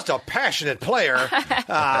Devan, just a passionate player.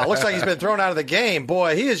 Looks like he's been thrown out of the game.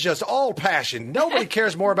 Boy, he is just all passion. Nobody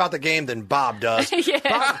cares more about the game than Bob does.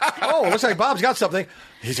 Bob, looks like Bob's got something.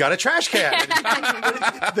 He's got a trash can.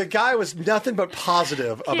 The guy was nothing but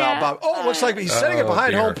positive about Yeah. Bob. Oh, it looks like he's setting it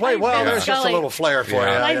behind dear. home plate. Like Well, Vin there's just a Scully. little flair for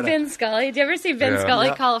Yeah. you. Like Vin Scully. Did you ever see Vin Yeah. Scully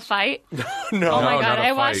No. call a fight? No. Oh my No, god! not a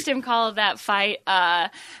I watched fight. him call that fight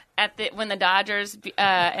when the Dodgers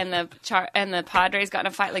and the Padres got in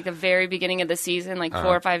a fight, like the very beginning of the season, like 4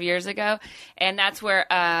 or 5 years ago, and that's where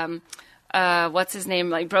what's his name,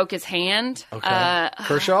 like broke his hand. Okay.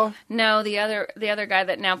 Kershaw? No, the other guy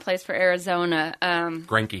that now plays for Arizona.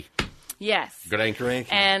 Granky. Yes. Good anchor.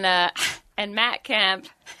 And Matt Kemp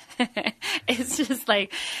is just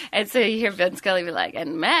like, and so you hear Vin Scully be like,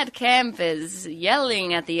 and Matt Kemp is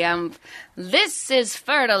yelling at the ump, "This is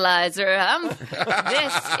fertilizer, ump.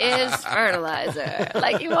 This is fertilizer."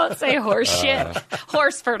 Like, he won't say horse shit.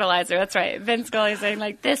 Horse fertilizer, that's right. Vin Scully saying,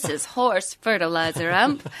 like, "This is horse fertilizer,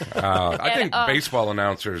 ump." I think And, baseball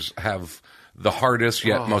announcers have the hardest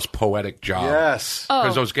yet most poetic job. Yes.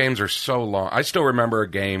 Because those games are so long. I still remember a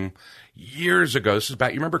game years ago. This is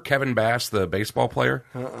back. You remember Kevin Bass, the baseball player?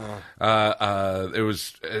 It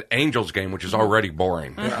was an Angels game, which is already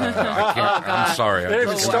boring. I'm sorry. They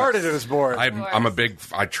even started it as boring.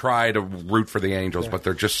 I try to root for the Angels, but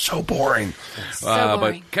they're just so boring. boring.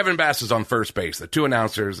 But Kevin Bass is on first base. The two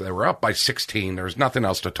announcers, they were up by 16. There was nothing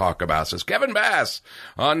else to talk about. It says, Kevin Bass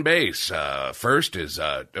on base. First is,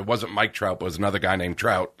 it wasn't Mike Trout, but it was another guy named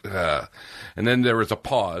Trout. And then there was a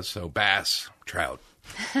pause. So Bass, Trout.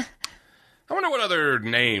 I wonder what other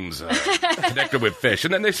names connected with fish.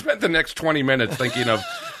 And then they spent the next 20 minutes thinking of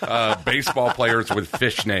baseball players with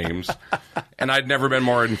fish names. And I'd never been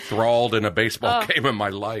more enthralled in a baseball game in my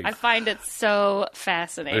life. I find it so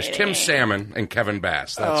fascinating. There's Tim Salmon and Kevin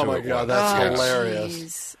Bass. That's Oh, who my it God, was. that's Yes. hilarious.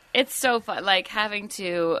 Jeez. It's so fun, like having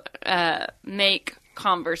to make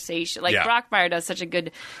conversation. Like Yeah. Brockmire does such a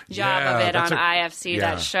good job Yeah, of it on that's IFC, yeah.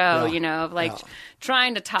 that show, Yeah. of like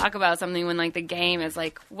trying to talk about something when like the game is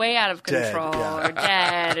like way out of Dead, control yeah. or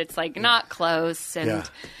dead. It's like not close, and Yeah.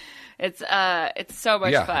 it's so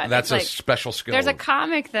much fun. That's It's a like, special skill. there's a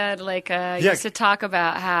comic that used to talk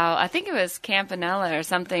about how, I think it was Campanella or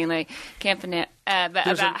something, like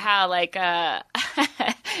about how like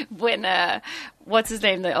when what's his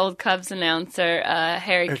name, the old Cubs announcer,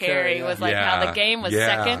 Harry Carey, Carey, yeah. was like how the game was Yeah.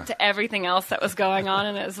 second to everything else that was going on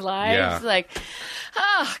in his life. Yeah. Like,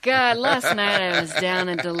 oh God, last night I was down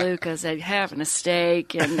in DeLuca's having a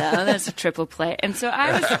steak, and there's a triple play, and so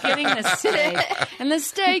I was getting the steak, and the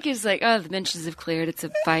steak is like, oh, the benches have cleared, it's a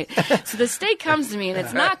fight. So the steak comes to me, and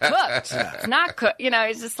it's not cooked. It's not cooked.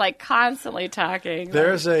 He's just like constantly talking.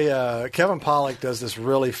 There's a Kevin Pollak does this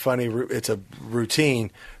really funny. It's a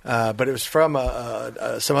routine, but it was from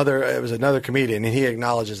some other. It was another comedian, and he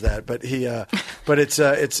acknowledges that. But but it's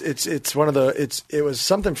one of the. It was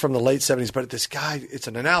something from the late '70s. But this guy, it's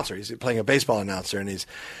an announcer. He's playing a baseball announcer, and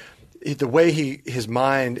the way his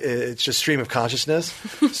mind, it's just stream of consciousness.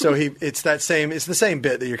 So it's the same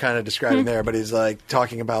bit that you're kind of describing there, but he's like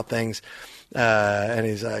talking about things. And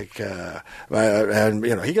he's like,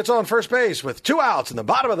 he gets on first base with 2 outs in the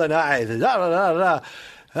bottom of the ninth.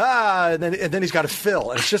 And then he's got to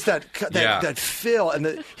fill, and it's just that fill,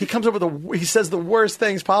 and he comes up with he says the worst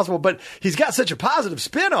things possible, but he's got such a positive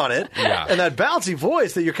spin on it, and that bouncy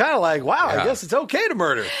voice that you're kind of like, wow, I guess it's okay to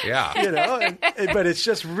murder, but it's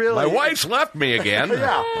just really. My wife's left me again.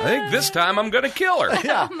 Yeah. I think this time I'm going to kill her.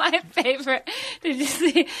 Yeah. My favorite.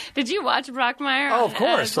 Did you watch Brockmire? Oh, of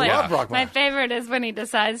course. I love Brockmire. My favorite is when he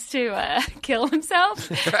decides to kill himself,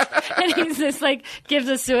 and he's just like gives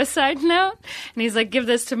a suicide note, and he's like, give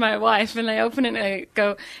this to my wife, and I open it and I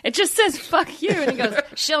go, it just says fuck you, and he goes,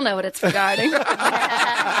 she'll know what it's regarding.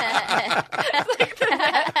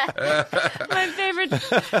 My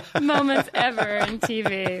favorite moments ever in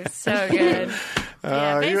TV. So good.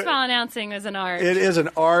 Baseball announcing is an art. It is an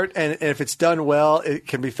art, and if it's done well, it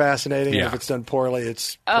can be fascinating. Yeah. And if it's done poorly,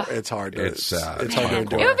 it's hard. It's hard to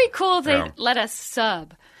endure. It would be cool if they let us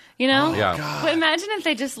sub. Yeah. But imagine if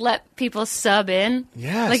they just let people sub in.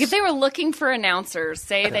 Yes. Like if they were looking for announcers,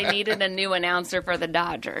 say they needed a new announcer for the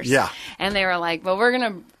Dodgers. Yeah. And they were like, well, we're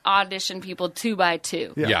going to audition people 2 by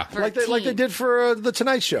 2. Yeah. For Like a they team. did for the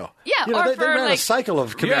Tonight Show. Yeah, You know, or they for, ran a like- cycle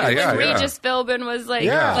of comedians. Yeah, When Regis Philbin was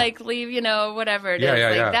like, leave, whatever it is.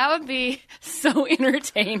 That would be so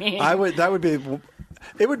entertaining.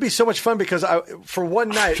 It would be so much fun because for one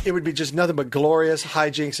night it would be just nothing but glorious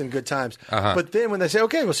hijinks and good times. But then when they say,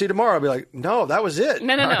 "Okay, we'll see you tomorrow," I'll be like, "No, that was it."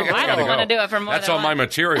 No. I don't want to do it for more That's than all my one.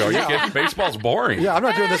 material. You get baseball's boring. Yeah, I'm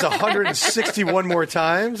not doing this 161 more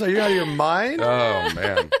times. Are you out of your mind? Oh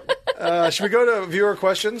man. Should we go to viewer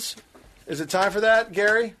questions? Is it time for that,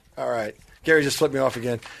 Gary? All right. Gary just flipped me off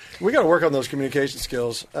again. We got to work on those communication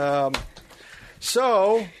skills.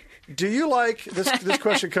 So, do you like this? This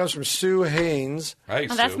question comes from Sue Haynes. Hi,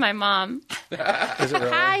 Oh, that's Sue. my mom. Is it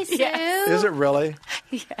really? Hi, Sue. Is it really?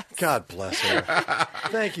 Yes. God bless her.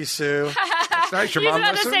 Thank you, Sue. It's nice your You're mom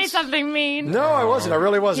about to say listens. something mean. No, I wasn't. I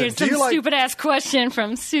really wasn't. Here's some stupid ass question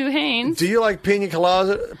from Sue Haynes. Do you like pina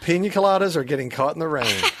coladas or getting caught in the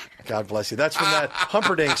rain? God bless you. That's from that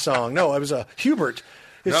Humperdinck song. No, it was a Hubert.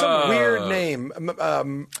 It's some weird name. I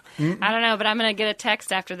don't know, but I'm going to get a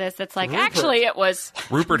text after this that's like, Rupert. actually, it was.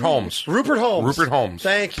 Rupert Holmes. Rupert Holmes. Rupert Holmes.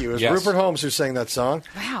 Thank you. It was Yes. Rupert Holmes who sang that song.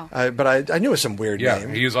 Wow. But I knew it was some weird Yeah,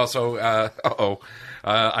 name. he is also.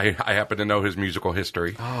 I happen to know his musical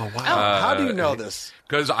history. Oh, wow. How do you know this?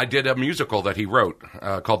 Because I did a musical that he wrote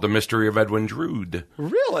called The Mystery of Edwin Drood.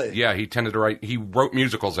 Really? Yeah, he tended to write. He wrote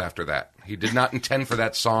musicals after that. He did not intend for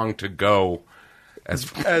that song to go as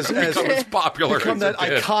popular Become as that it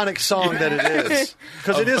did. iconic song that it is.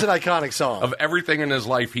 Because it is an iconic song. Of everything in his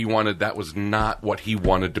life he wanted, that was not what he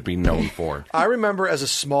wanted to be known for. I remember as a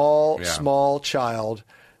small child,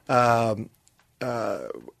 right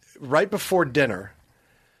before dinner,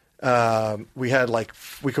 we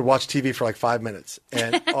could watch TV for like 5 minutes,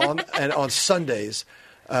 and on Sundays,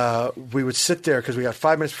 we would sit there because we got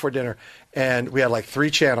 5 minutes before dinner, and we had like 3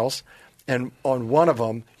 channels. And on one of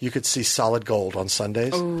them, you could see Solid Gold on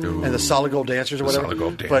Sundays, and the Solid Gold Dancers or whatever. Solid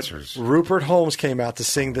Gold Dancers. But Rupert Holmes came out to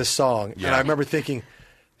sing this song, and I remember thinking,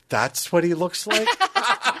 "That's what he looks like."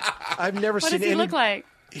 I've never What seen does he any. look like?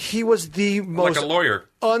 He was the most Like a lawyer.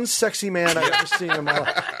 unsexy man I've ever seen in my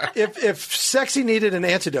life. If sexy needed an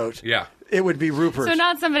antidote, Yeah. it would be Rupert. So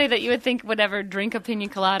not somebody that you would think would ever drink a pina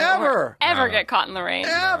colada Ever. or ever get caught in the rain.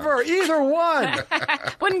 Ever, either one,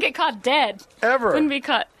 Wouldn't get caught dead. ever. Wouldn't be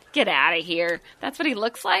caught. Get out of here. That's what he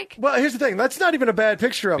looks like? Well, here's the thing. That's not even a bad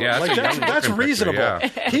picture of him. Yeah, that's a young-looking that's picture, reasonable. yeah. He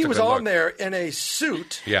That's a was good on look. there in a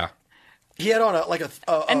suit. Yeah. He had on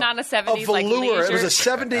And not a 70s, velour. like, It was a leisure.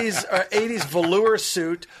 70s or 80s velour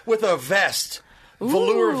suit with a vest.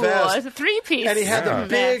 Velour Ooh, vest. it's a three-piece. And he had the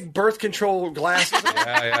big birth control glasses.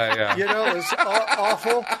 Yeah. You know, it was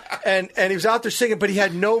awful. And he was out there singing, but he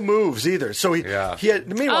had no moves either. So he had,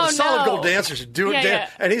 meanwhile, Oh, the solid no. gold dancers are doing Yeah,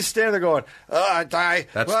 dance. yeah. And he's standing there going, That's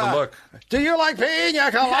the look. Do you like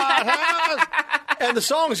pina coladas? And the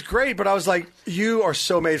song's great, but I was like, you are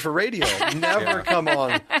so made for radio.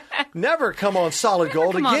 Never come on solid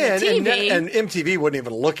gold come on the again. TV. And MTV wouldn't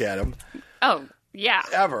even look at him Oh, yeah.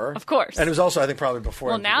 ever. Of course. And it was also, I think, probably before.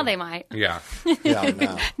 Well, MTV. now they might. Yeah. Yeah,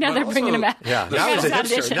 now. Now they're bringing him back. Yeah, now he's a hipster.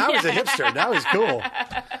 Audition. Now he's a hipster. Now he's cool.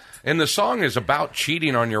 And the song is about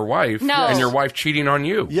cheating on your wife No. and your wife cheating on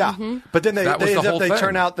you. Yeah, but then That was the whole they thing.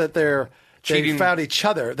 turn out that they Cheating. found each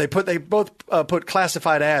other. They both put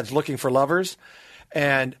classified ads looking for lovers,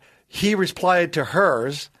 and he replied to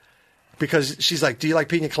hers because she's like, "Do you like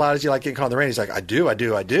pina coladas? Do you like getting caught in the rain?" He's like, "I do,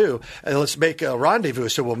 and let's make a rendezvous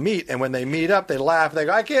so we'll meet." And when they meet up, they laugh. They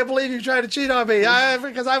go, "I can't believe you tried to cheat on me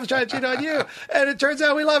because I was trying to cheat on you," and it turns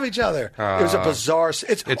out we love each other. It was a bizarre.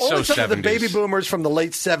 It's only so something the 70s. baby boomers from the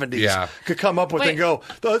late '70s could come up with Wait. and go,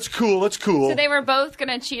 "That's cool. That's cool." So they were both going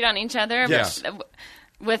to cheat on each other Yes.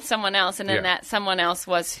 with someone else, and then Yeah. that someone else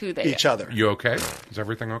was who they each other. You okay? Is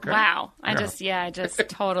everything okay? Wow. I Yeah. just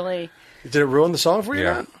totally. Did it ruin the song for you?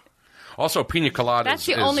 Yeah. Matt? Also, pina coladas That's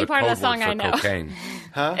the is only a part of the code song word I for know. cocaine.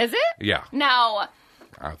 Is it? Yeah. No.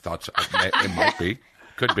 I thought so. It might be.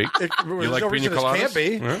 Could be. There's You like no pina reason this coladas? can't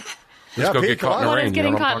be. Yeah. Let's Yeah, go pina get caught in the colada. What rain. is You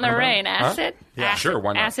getting know what caught I'm in the talking rain? about? Huh? Acid? Yeah. Acid? Sure,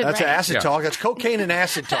 why not? Acid That's rain. acid Yeah. talk. That's cocaine and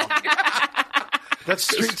acid talk. That's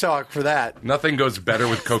street talk for that. Nothing goes better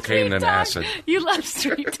with cocaine than Street talk. acid. You love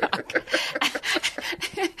street talk.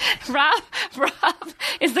 Rob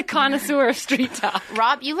is the connoisseur of street talk.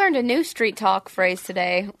 Rob, you learned a new street talk phrase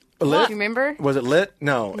today. Lit? You remember? Was it lit?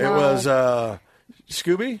 No, it was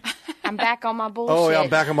Scooby. I'm back on my bullshit. Oh, yeah, I'm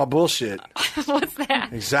back on my bullshit. What's that?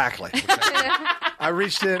 Exactly. I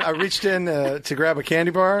reached in to grab a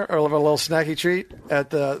candy bar or a little snacky treat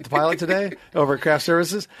at the pilot today over at Craft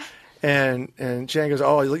Services, and Jan goes,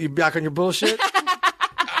 "Oh, you back on your bullshit?"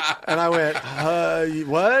 And I went,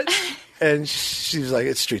 "What?" And she was like,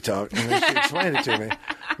 "It's street talk," and then she explained it to me,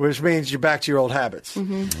 which means you're back to your old habits.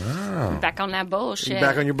 Back on that bullshit.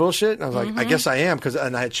 Back on your bullshit? And I was like, I guess I am,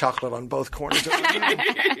 and I had chocolate on both corners of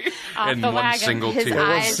it. Off And the one wagon. single His tear.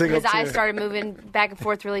 eyes, single his eyes tear. started moving back and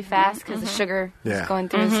forth really fast because the sugar Yeah. was going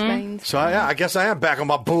through his veins. So I guess I am back on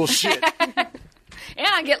my bullshit.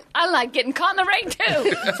 And I like getting caught in the rain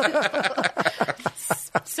too.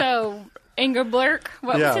 So Inger Blurk,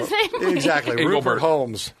 what was his name? Exactly. Engelbert. Rupert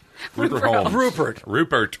Holmes. Rupert Holmes.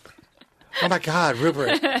 Rupert. Oh my God,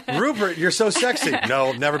 Rupert. Rupert, you're so sexy.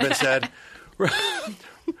 No, never been said.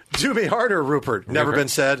 Do me harder, Rupert. Never been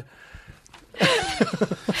said.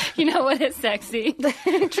 You know what is sexy?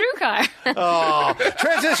 True car.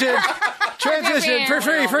 Transition.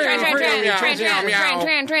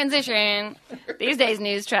 Transition. These days,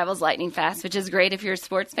 news travels lightning fast, which is great if you're a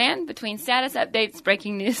sports fan. Between status updates,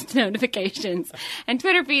 breaking news notifications, and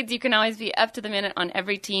Twitter feeds, you can always be up to the minute on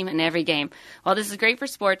every team and every game. While this is great for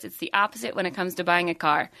sports, it's the opposite when it comes to buying a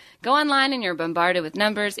car. Go online and you're bombarded with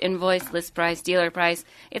numbers, invoice, list price, dealer price.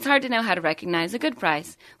 It's hard to know how to recognize a good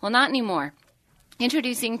price. Well, not anymore.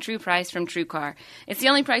 Introducing True Price from TrueCar. It's the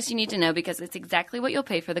only price you need to know because it's exactly what you'll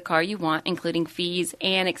pay for the car you want, including fees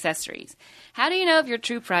and accessories. How do you know if your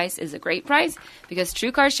true price is a great price? Because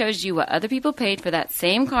TrueCar shows you what other people paid for that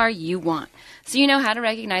same car you want. So you know how to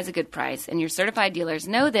recognize a good price, and your certified dealers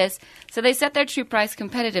know this, so they set their true price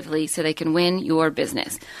competitively so they can win your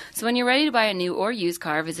business. So when you're ready to buy a new or used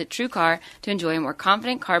car, visit TrueCar to enjoy a more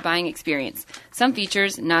confident car buying experience. Some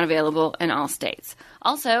features not available in all states.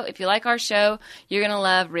 Also, if you like our show, you're going to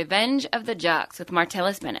love Revenge of the Jocks with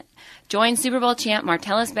Martellus Bennett. Join Super Bowl champ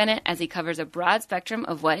Martellus Bennett as he covers a broad spectrum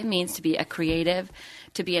of what it means to be a creative,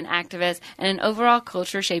 to be an activist, and an overall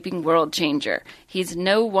culture-shaping world changer. He's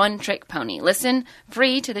no one-trick pony. Listen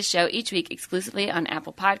free to the show each week exclusively on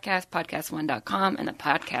Apple Podcasts, PodcastOne.com, and the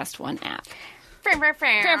Podcast One app.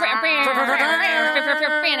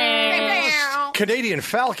 Canadian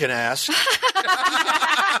Falcon asks.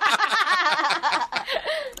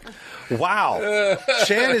 Wow.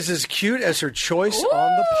 Shan is as cute as her choice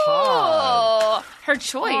on the pod. Oh, her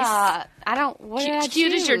choice. I don't. What did I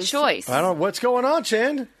Cute is your choose? choice. I don't know. What's going on,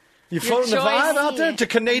 Chan? You floating the choice. vibe out there to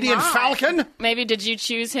Canadian Falcon? Maybe did you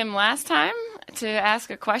choose him last time to ask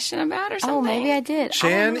a question about or something? Oh, maybe I did.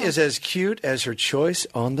 Chan is as cute as her choice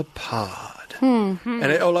on the pod. And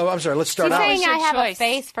I'm sorry, let's start He's out. saying I have choice. a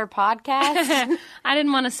face for podcasts. I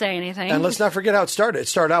didn't want to say anything. And let's not forget how it started. It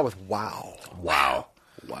started out with wow. Wow.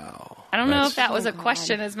 I don't know if that was a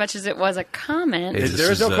question as much as it was a comment.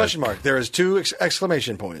 There is no question mark. There is 2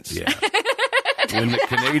 exclamation points. Yeah. When the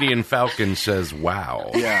Canadian Falcon says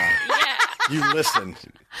wow. Yeah. You listened.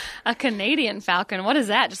 A Canadian falcon. What is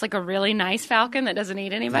that? Just like a really nice falcon that doesn't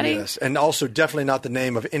eat anybody? Yes. And also definitely not the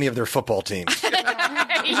name of any of their football teams.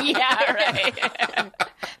 Yeah, right.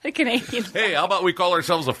 The Canadian. Hey, how about we call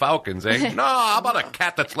ourselves the Falcons, eh? No, how about a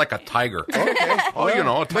cat that's like a tiger? Okay. Oh, you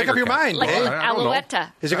know, a tiger Make up your cat. mind, Like Dave. an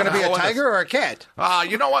alouette. Is it going to be a tiger or a cat?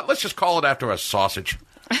 You know what? Let's just call it after a sausage.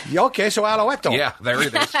 Yeah, okay, so Alouette. Yeah, there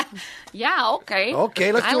it is. Yeah, okay.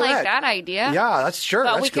 Okay, let's I do like that. that idea. Yeah, that's sure.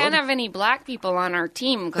 But that's we good. can't have any black people on our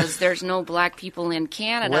team because there's no black people in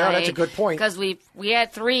Canada. Well, that's a good point. Because we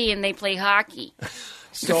had 3 and they play hockey.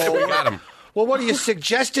 So, We got him. well, what are you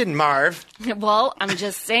suggesting, Marv? Well, I'm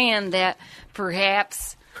just saying that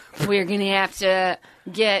perhaps we're going to have to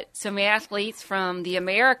get some athletes from the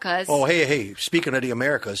Americas. Oh, hey, speaking of the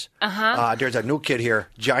Americas, there's a new kid here,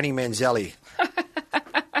 Johnny Manziel.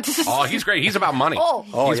 Oh, he's great. He's about money. Oh,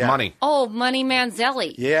 He's yeah. money. Oh, Money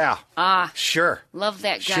Manzelli. Yeah. Sure. Love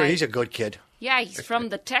that guy. Sure, he's a good kid. Yeah, he's from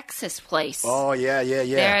the Texas place. Oh, yeah.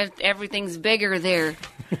 There, everything's bigger there.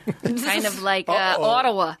 Kind of like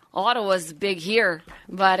Ottawa. Ottawa's big here,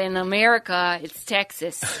 but in America, it's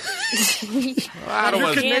Texas.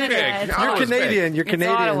 Ottawa's Canada. big. It's You're Ottawa's Canadian. big. Your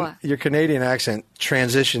Ottawa. Your Canadian accent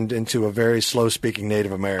transitioned into a very slow-speaking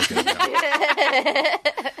Native American.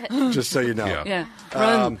 Just so you know. Yeah.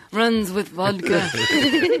 Yeah, runs with vodka.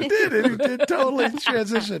 It did totally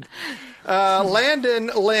transition.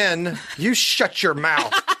 Landon Lynn, you shut your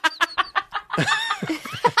mouth.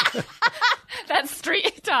 That's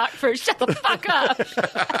street talk for shut the fuck up.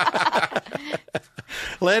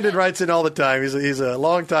 Landon writes in all the time. He's a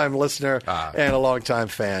long-time listener and a long-time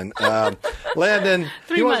fan. Landon,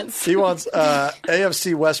 3 months. He wants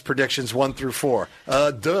AFC West predictions 1 through 4.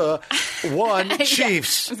 1,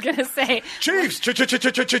 Chiefs. I was gonna say Chiefs.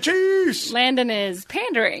 Chiefs. Landon is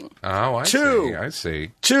pandering. Oh, I 2. see. I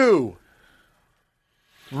see. 2,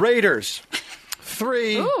 Raiders.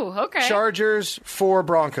 3, Ooh, okay. Chargers. 4,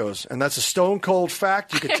 Broncos. And that's a stone-cold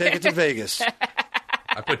fact. You could take it to Vegas.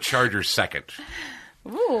 I put Chargers second.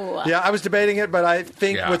 Ooh. Yeah, I was debating it, but I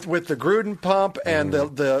think Yeah. with the Gruden pump and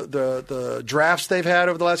the drafts they've had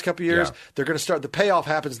over the last couple of years, Yeah. they're going to start. The payoff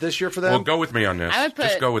happens this year for them. Well, go with me on this. I would put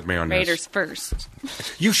Just go with me on Raiders this. first.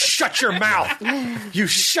 You shut your mouth. You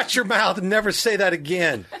shut your mouth and never say that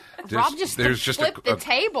again. Rob just flipped the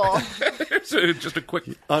table. Just a quick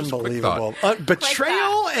Unbelievable. thought.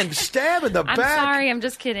 Betrayal and stab in the I'm back. sorry, I'm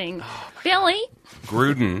just kidding. Billy,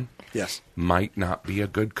 Gruden Yes. might not be a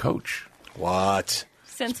good coach. What?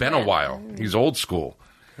 since It's been a while. He's old school.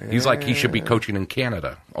 He's like he should be coaching in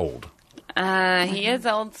Canada. Old. He is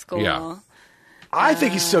old school. Yeah. I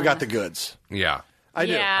think he's still got the goods. Yeah. I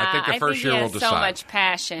do. Yeah, I think the first year he will has so decide. much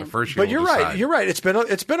passion. The first year But you're will right. decide. You're right. It's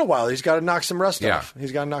been a while. He's got to knock some rust Yeah. off.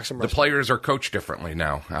 He's got to knock some The rust off. players are coached differently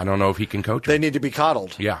now. I don't know if he can coach They them. need to be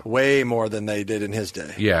coddled. Yeah. Way more than they did in his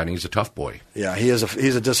day. Yeah, and he's a tough boy. Yeah, he's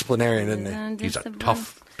a disciplinarian, isn't he? He's a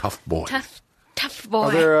tough boy. tough boy.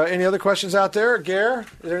 Are there any other questions out there, Gare? Is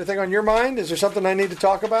there anything on your mind? Is there something I need to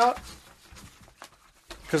talk about?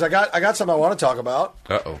 Because I got something I want to talk about.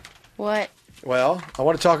 Uh-oh. What? Well, I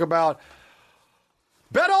want to talk about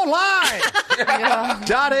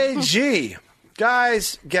BetOnline.ag.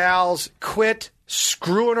 Guys, gals, quit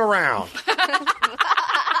screwing around.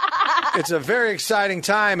 It's a very exciting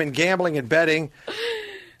time in gambling and betting.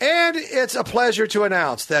 And it's a pleasure to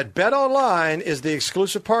announce that BetOnline is the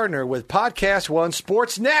exclusive partner with Podcast One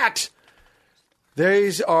Sportsnet.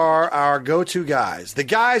 These are our go-to guys. The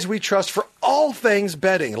guys we trust for all things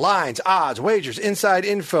betting, lines, odds, wagers, inside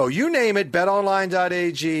info. You name it,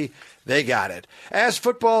 betonline.ag, they got it. As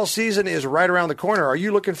football season is right around the corner, are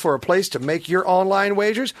you looking for a place to make your online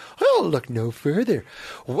wagers? Well, look no further.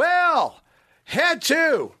 Well, head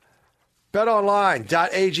to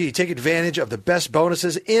betonline.ag. Take advantage of the best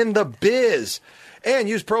bonuses in the biz. And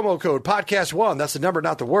use promo code podcast1, that's the number,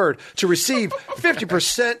 not the word, to receive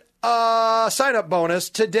 50% sign-up bonus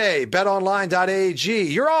today. BetOnline.ag,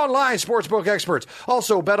 your online sportsbook experts.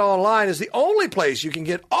 Also, BetOnline is the only place you can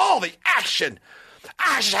get all the action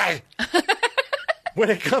when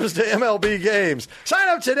it comes to MLB games. Sign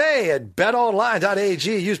up today at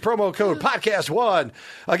betonline.ag. Use promo code podcast1.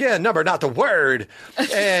 Again, number, not the word.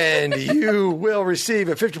 And you will receive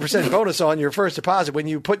a 50% bonus on your first deposit when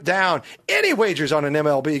you put down any wagers on an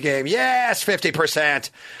MLB game. Yes, 50%.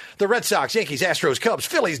 The Red Sox, Yankees, Astros, Cubs,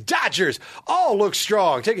 Phillies, Dodgers all look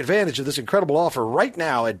strong. Take advantage of this incredible offer right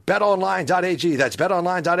now at betonline.ag. That's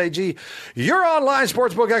betonline.ag. Your online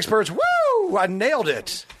sportsbook experts. Woo! I nailed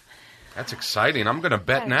it. That's exciting. I'm going to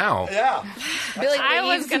bet now. Yeah. Billy I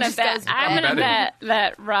was going to bet. I'm going to bet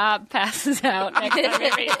that Rob passes out next time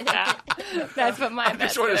we reach out. That's what my I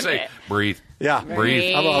bet's just want to gonna say, be. breathe. Yeah.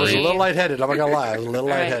 Breathe. I was a Breathe. little lightheaded. I'm not going to lie. I was a little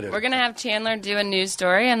All right, lightheaded. we're going to have Chandler do a news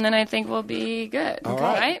story, and then I think we'll be good. All All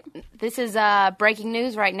right. right? This is breaking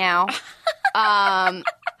news right now.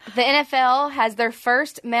 The NFL has their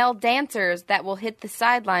first male dancers that will hit the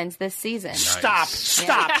sidelines this season. Stop.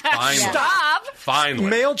 Finally. Stop! Finally.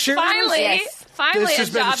 Male cheerleaders? Finally, Yes. finally This a has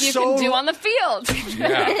been job you so- can do on the field.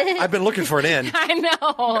 Yeah. I've been looking for an in I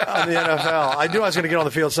know. on the NFL. I knew I was going to get on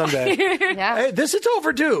the field someday. Yeah. Hey, this is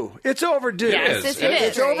overdue. It's overdue. Yes, is. it is.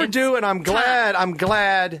 It's overdue, and I'm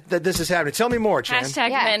glad that this is happening. Tell me more, Chan. Hashtag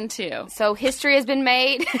Yeah. men too. So history has been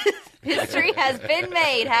made. History has been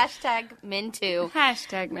made. Hashtag men too.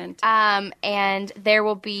 Hashtag men too. And there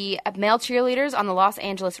will be male cheerleaders on the Los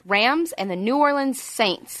Angeles Rams and the New Orleans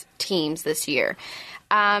Saints teams this year.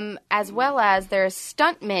 As well as there's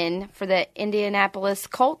stuntmen for the Indianapolis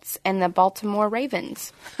Colts and the Baltimore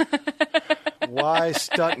Ravens. Why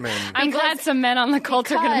stuntmen? I'm glad some men on the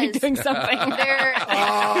Colts are going to be because doing something. They're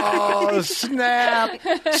Oh, snap.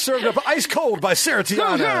 Served up ice cold by Sarah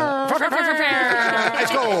Tiana.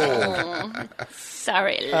 Ice cold.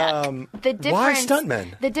 Sorry, luck. the difference. Why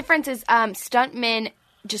stuntmen? The difference is stuntmen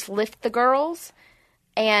just lift the girls,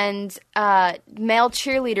 and male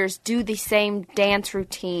cheerleaders do the same dance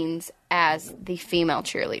routines as the female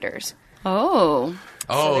cheerleaders. Oh.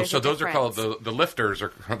 Oh, there's so a those are called difference. the lifters.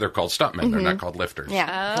 They're called stuntmen. They're not called lifters.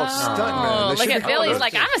 Yeah. Called stuntmen. They Look should at be called Billy's those.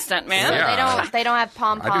 like, I'm a stunt man. Yeah. They don't have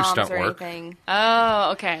pom I do poms stunt or work. anything.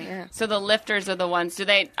 Oh, okay. So the lifters are the ones.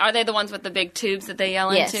 Are they the ones with the big tubes that they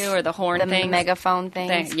yell Yes. into, or the horn The things? megaphone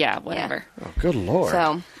things. Yeah, whatever. Oh, good Lord.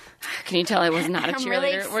 So Can you tell I was not a I'm really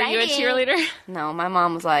cheerleader? Were you a excited. cheerleader? no, my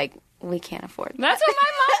mom was like, we can't afford that. That's what my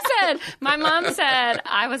mom said. My mom said,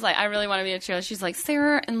 I was like, I really want to be a cheerleader. She's like,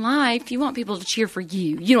 Sarah, in life, you want people to cheer for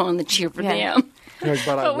you. You don't want them to cheer for Yeah. them. But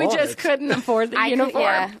But we just couldn't afford the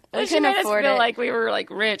uniform. we She couldn't made us afford feel it. like we were like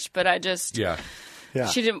rich, but I just Yeah. Yeah.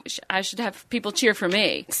 she didn't. I should have people cheer for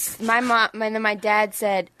me. My mom, and then my dad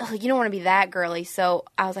said, oh, you don't want to be that girly. So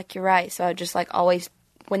I was like, you're right. So I just like always,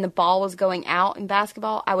 when the ball was going out in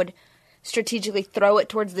basketball, I would strategically throw it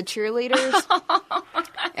towards the cheerleaders.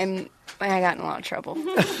 And I got in a lot of trouble.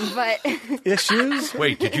 But Issues?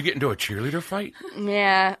 Wait, did you get into a cheerleader fight?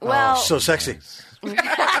 yeah, well, So sexy.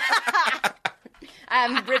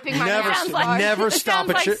 I'm ripping my Never, hands apart. never It stop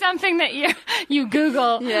sounds a like cheer. something that you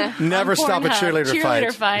Google. Yeah. Never on stop a Pornhub. cheerleader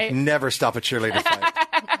fight. fight. Never stop a cheerleader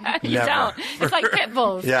fight. You Never. don't. It's like pit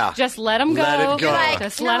bulls. Yeah. Just let them go. Let it go. Like,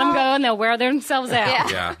 Just let them go, and they'll wear themselves out. Yeah.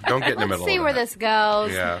 Yeah. Don't get in the middle See of where that. this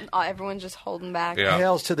goes. Yeah. Oh, everyone's just holding back. Yeah.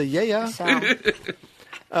 Hails to the yeah. So,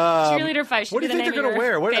 Cheerleader fight. should What do you be the think they're name going to of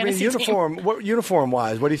wear? your What, I mean, fantasy team. uniform. What uniform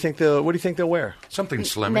wise? What do you think they'll wear? Something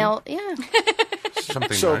slim. male, yeah.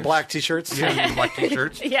 Something So nice. black t-shirts. Yeah, black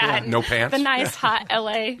t-shirts. Yeah, No pants. The nice hot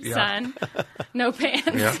LA sun. No pants.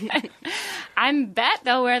 Yeah. I bet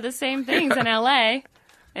they'll wear the same things in LA.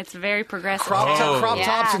 It's very progressive. Crop Yeah.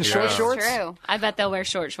 tops and short That's shorts. True. I bet they'll wear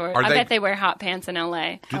short shorts. Are I they- bet they wear hot pants in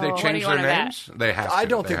LA. Do they What do change you their want to bet? names? They have to. I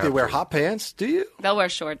don't think they have wear to. hot pants. Do you? They'll wear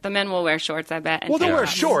shorts. The men will wear shorts, I bet. and Well, they'll tank wear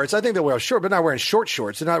tops. shorts. I think they'll wear short, but not wearing short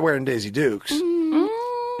shorts. They're not wearing Daisy Dukes.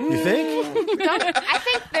 You think? I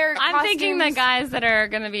think they're I'm thinking the costumes- guys that are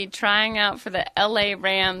going to be trying out for the LA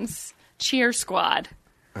Rams cheer squad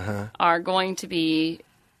are going to be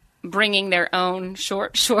bringing their own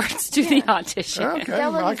short shorts to the audition. Okay,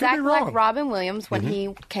 They'll look I could be exactly wrong. like Robin Williams when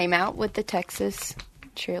he came out with the Texas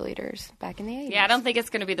cheerleaders back in the 80s. Yeah, I don't think it's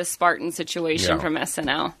going to be the Spartan situation Yeah. from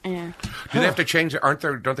SNL. Yeah. Do they have to change it?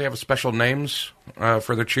 Don't they have special names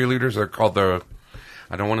for their cheerleaders? They're called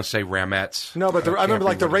I don't want to say Ramettes. No, but I remember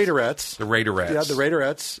like the Raiderettes. The Raiderettes. Yeah, the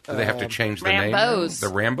Raiderettes. Do they have to change the Rambos.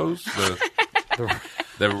 name? The Rambos?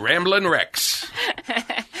 The Ramblin' Rex.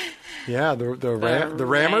 Yeah, the Rammers. Ram-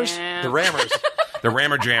 The Rammers. The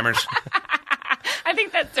Rammer Jammers. I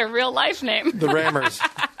think that's their real life name. The Rammers.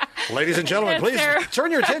 Ladies and gentlemen, Yes, please sir.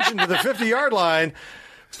 turn your attention to the 50-yard line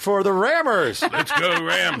for the Rammers. Let's go,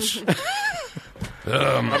 Rams.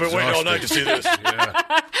 I've been waiting all night to see this.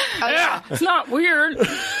 Yeah, it's not weird.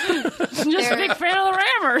 Just a big fan of the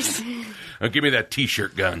Rammers. Give me that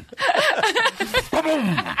T-shirt gun.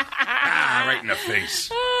 Boom! Right in the face.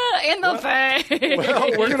 In the face. Well,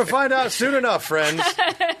 we're going to find out soon enough, friends.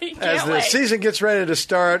 As the season gets ready to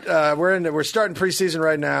start, we're starting preseason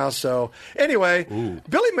right now. So anyway,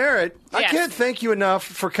 Billy Merritt, I can't thank you enough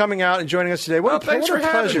for coming out and joining us today. What Thanks a for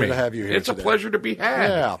having pleasure me. to have you here. It's today. a pleasure to be had.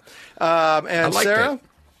 Yeah. And like Sarah,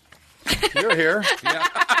 you're here.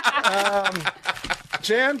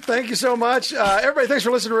 Jan, thank you so much. Everybody, thanks for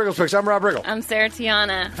listening to Wriggles Picks. I'm Rob Riggle. I'm Sarah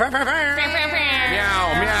Tiana.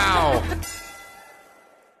 Meow, meow.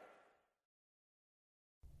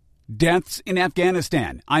 Deaths in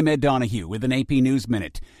Afghanistan. I'm Ed Donahue with an AP News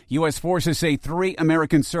Minute. U.S. forces say 3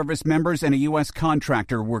 American service members and a U.S.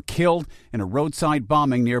 contractor were killed in a roadside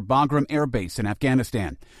bombing near Bagram Air Base in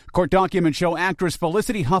Afghanistan. Court documents show actress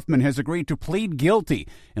Felicity Huffman has agreed to plead guilty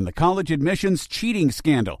in the college admissions cheating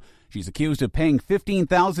scandal. She's accused of paying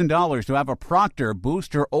 $15,000 to have a proctor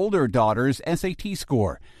boost her older daughter's SAT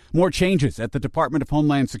score. More changes at the Department of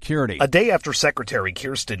Homeland Security. A day after Secretary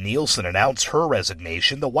Kirstjen Nielsen announced her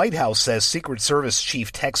resignation, the White House says Secret Service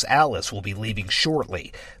Chief Tex Alice will be leaving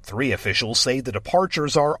shortly. 3 officials say the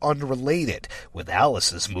departures are unrelated, with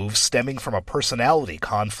Alice's move stemming from a personality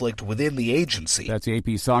conflict within the agency. That's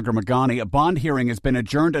AP's Sagar Meghani. A bond hearing has been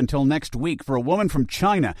adjourned until next week for a woman from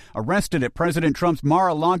China arrested at President Trump's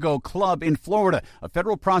Mar-a-Lago club in Florida. A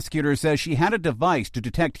federal prosecutor says she had a device to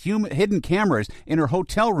detect hidden cameras in her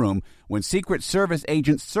hotel room when Secret Service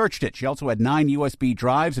agents searched it. She also had 9 USB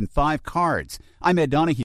drives and 5 cards. I'm Ed Donahue.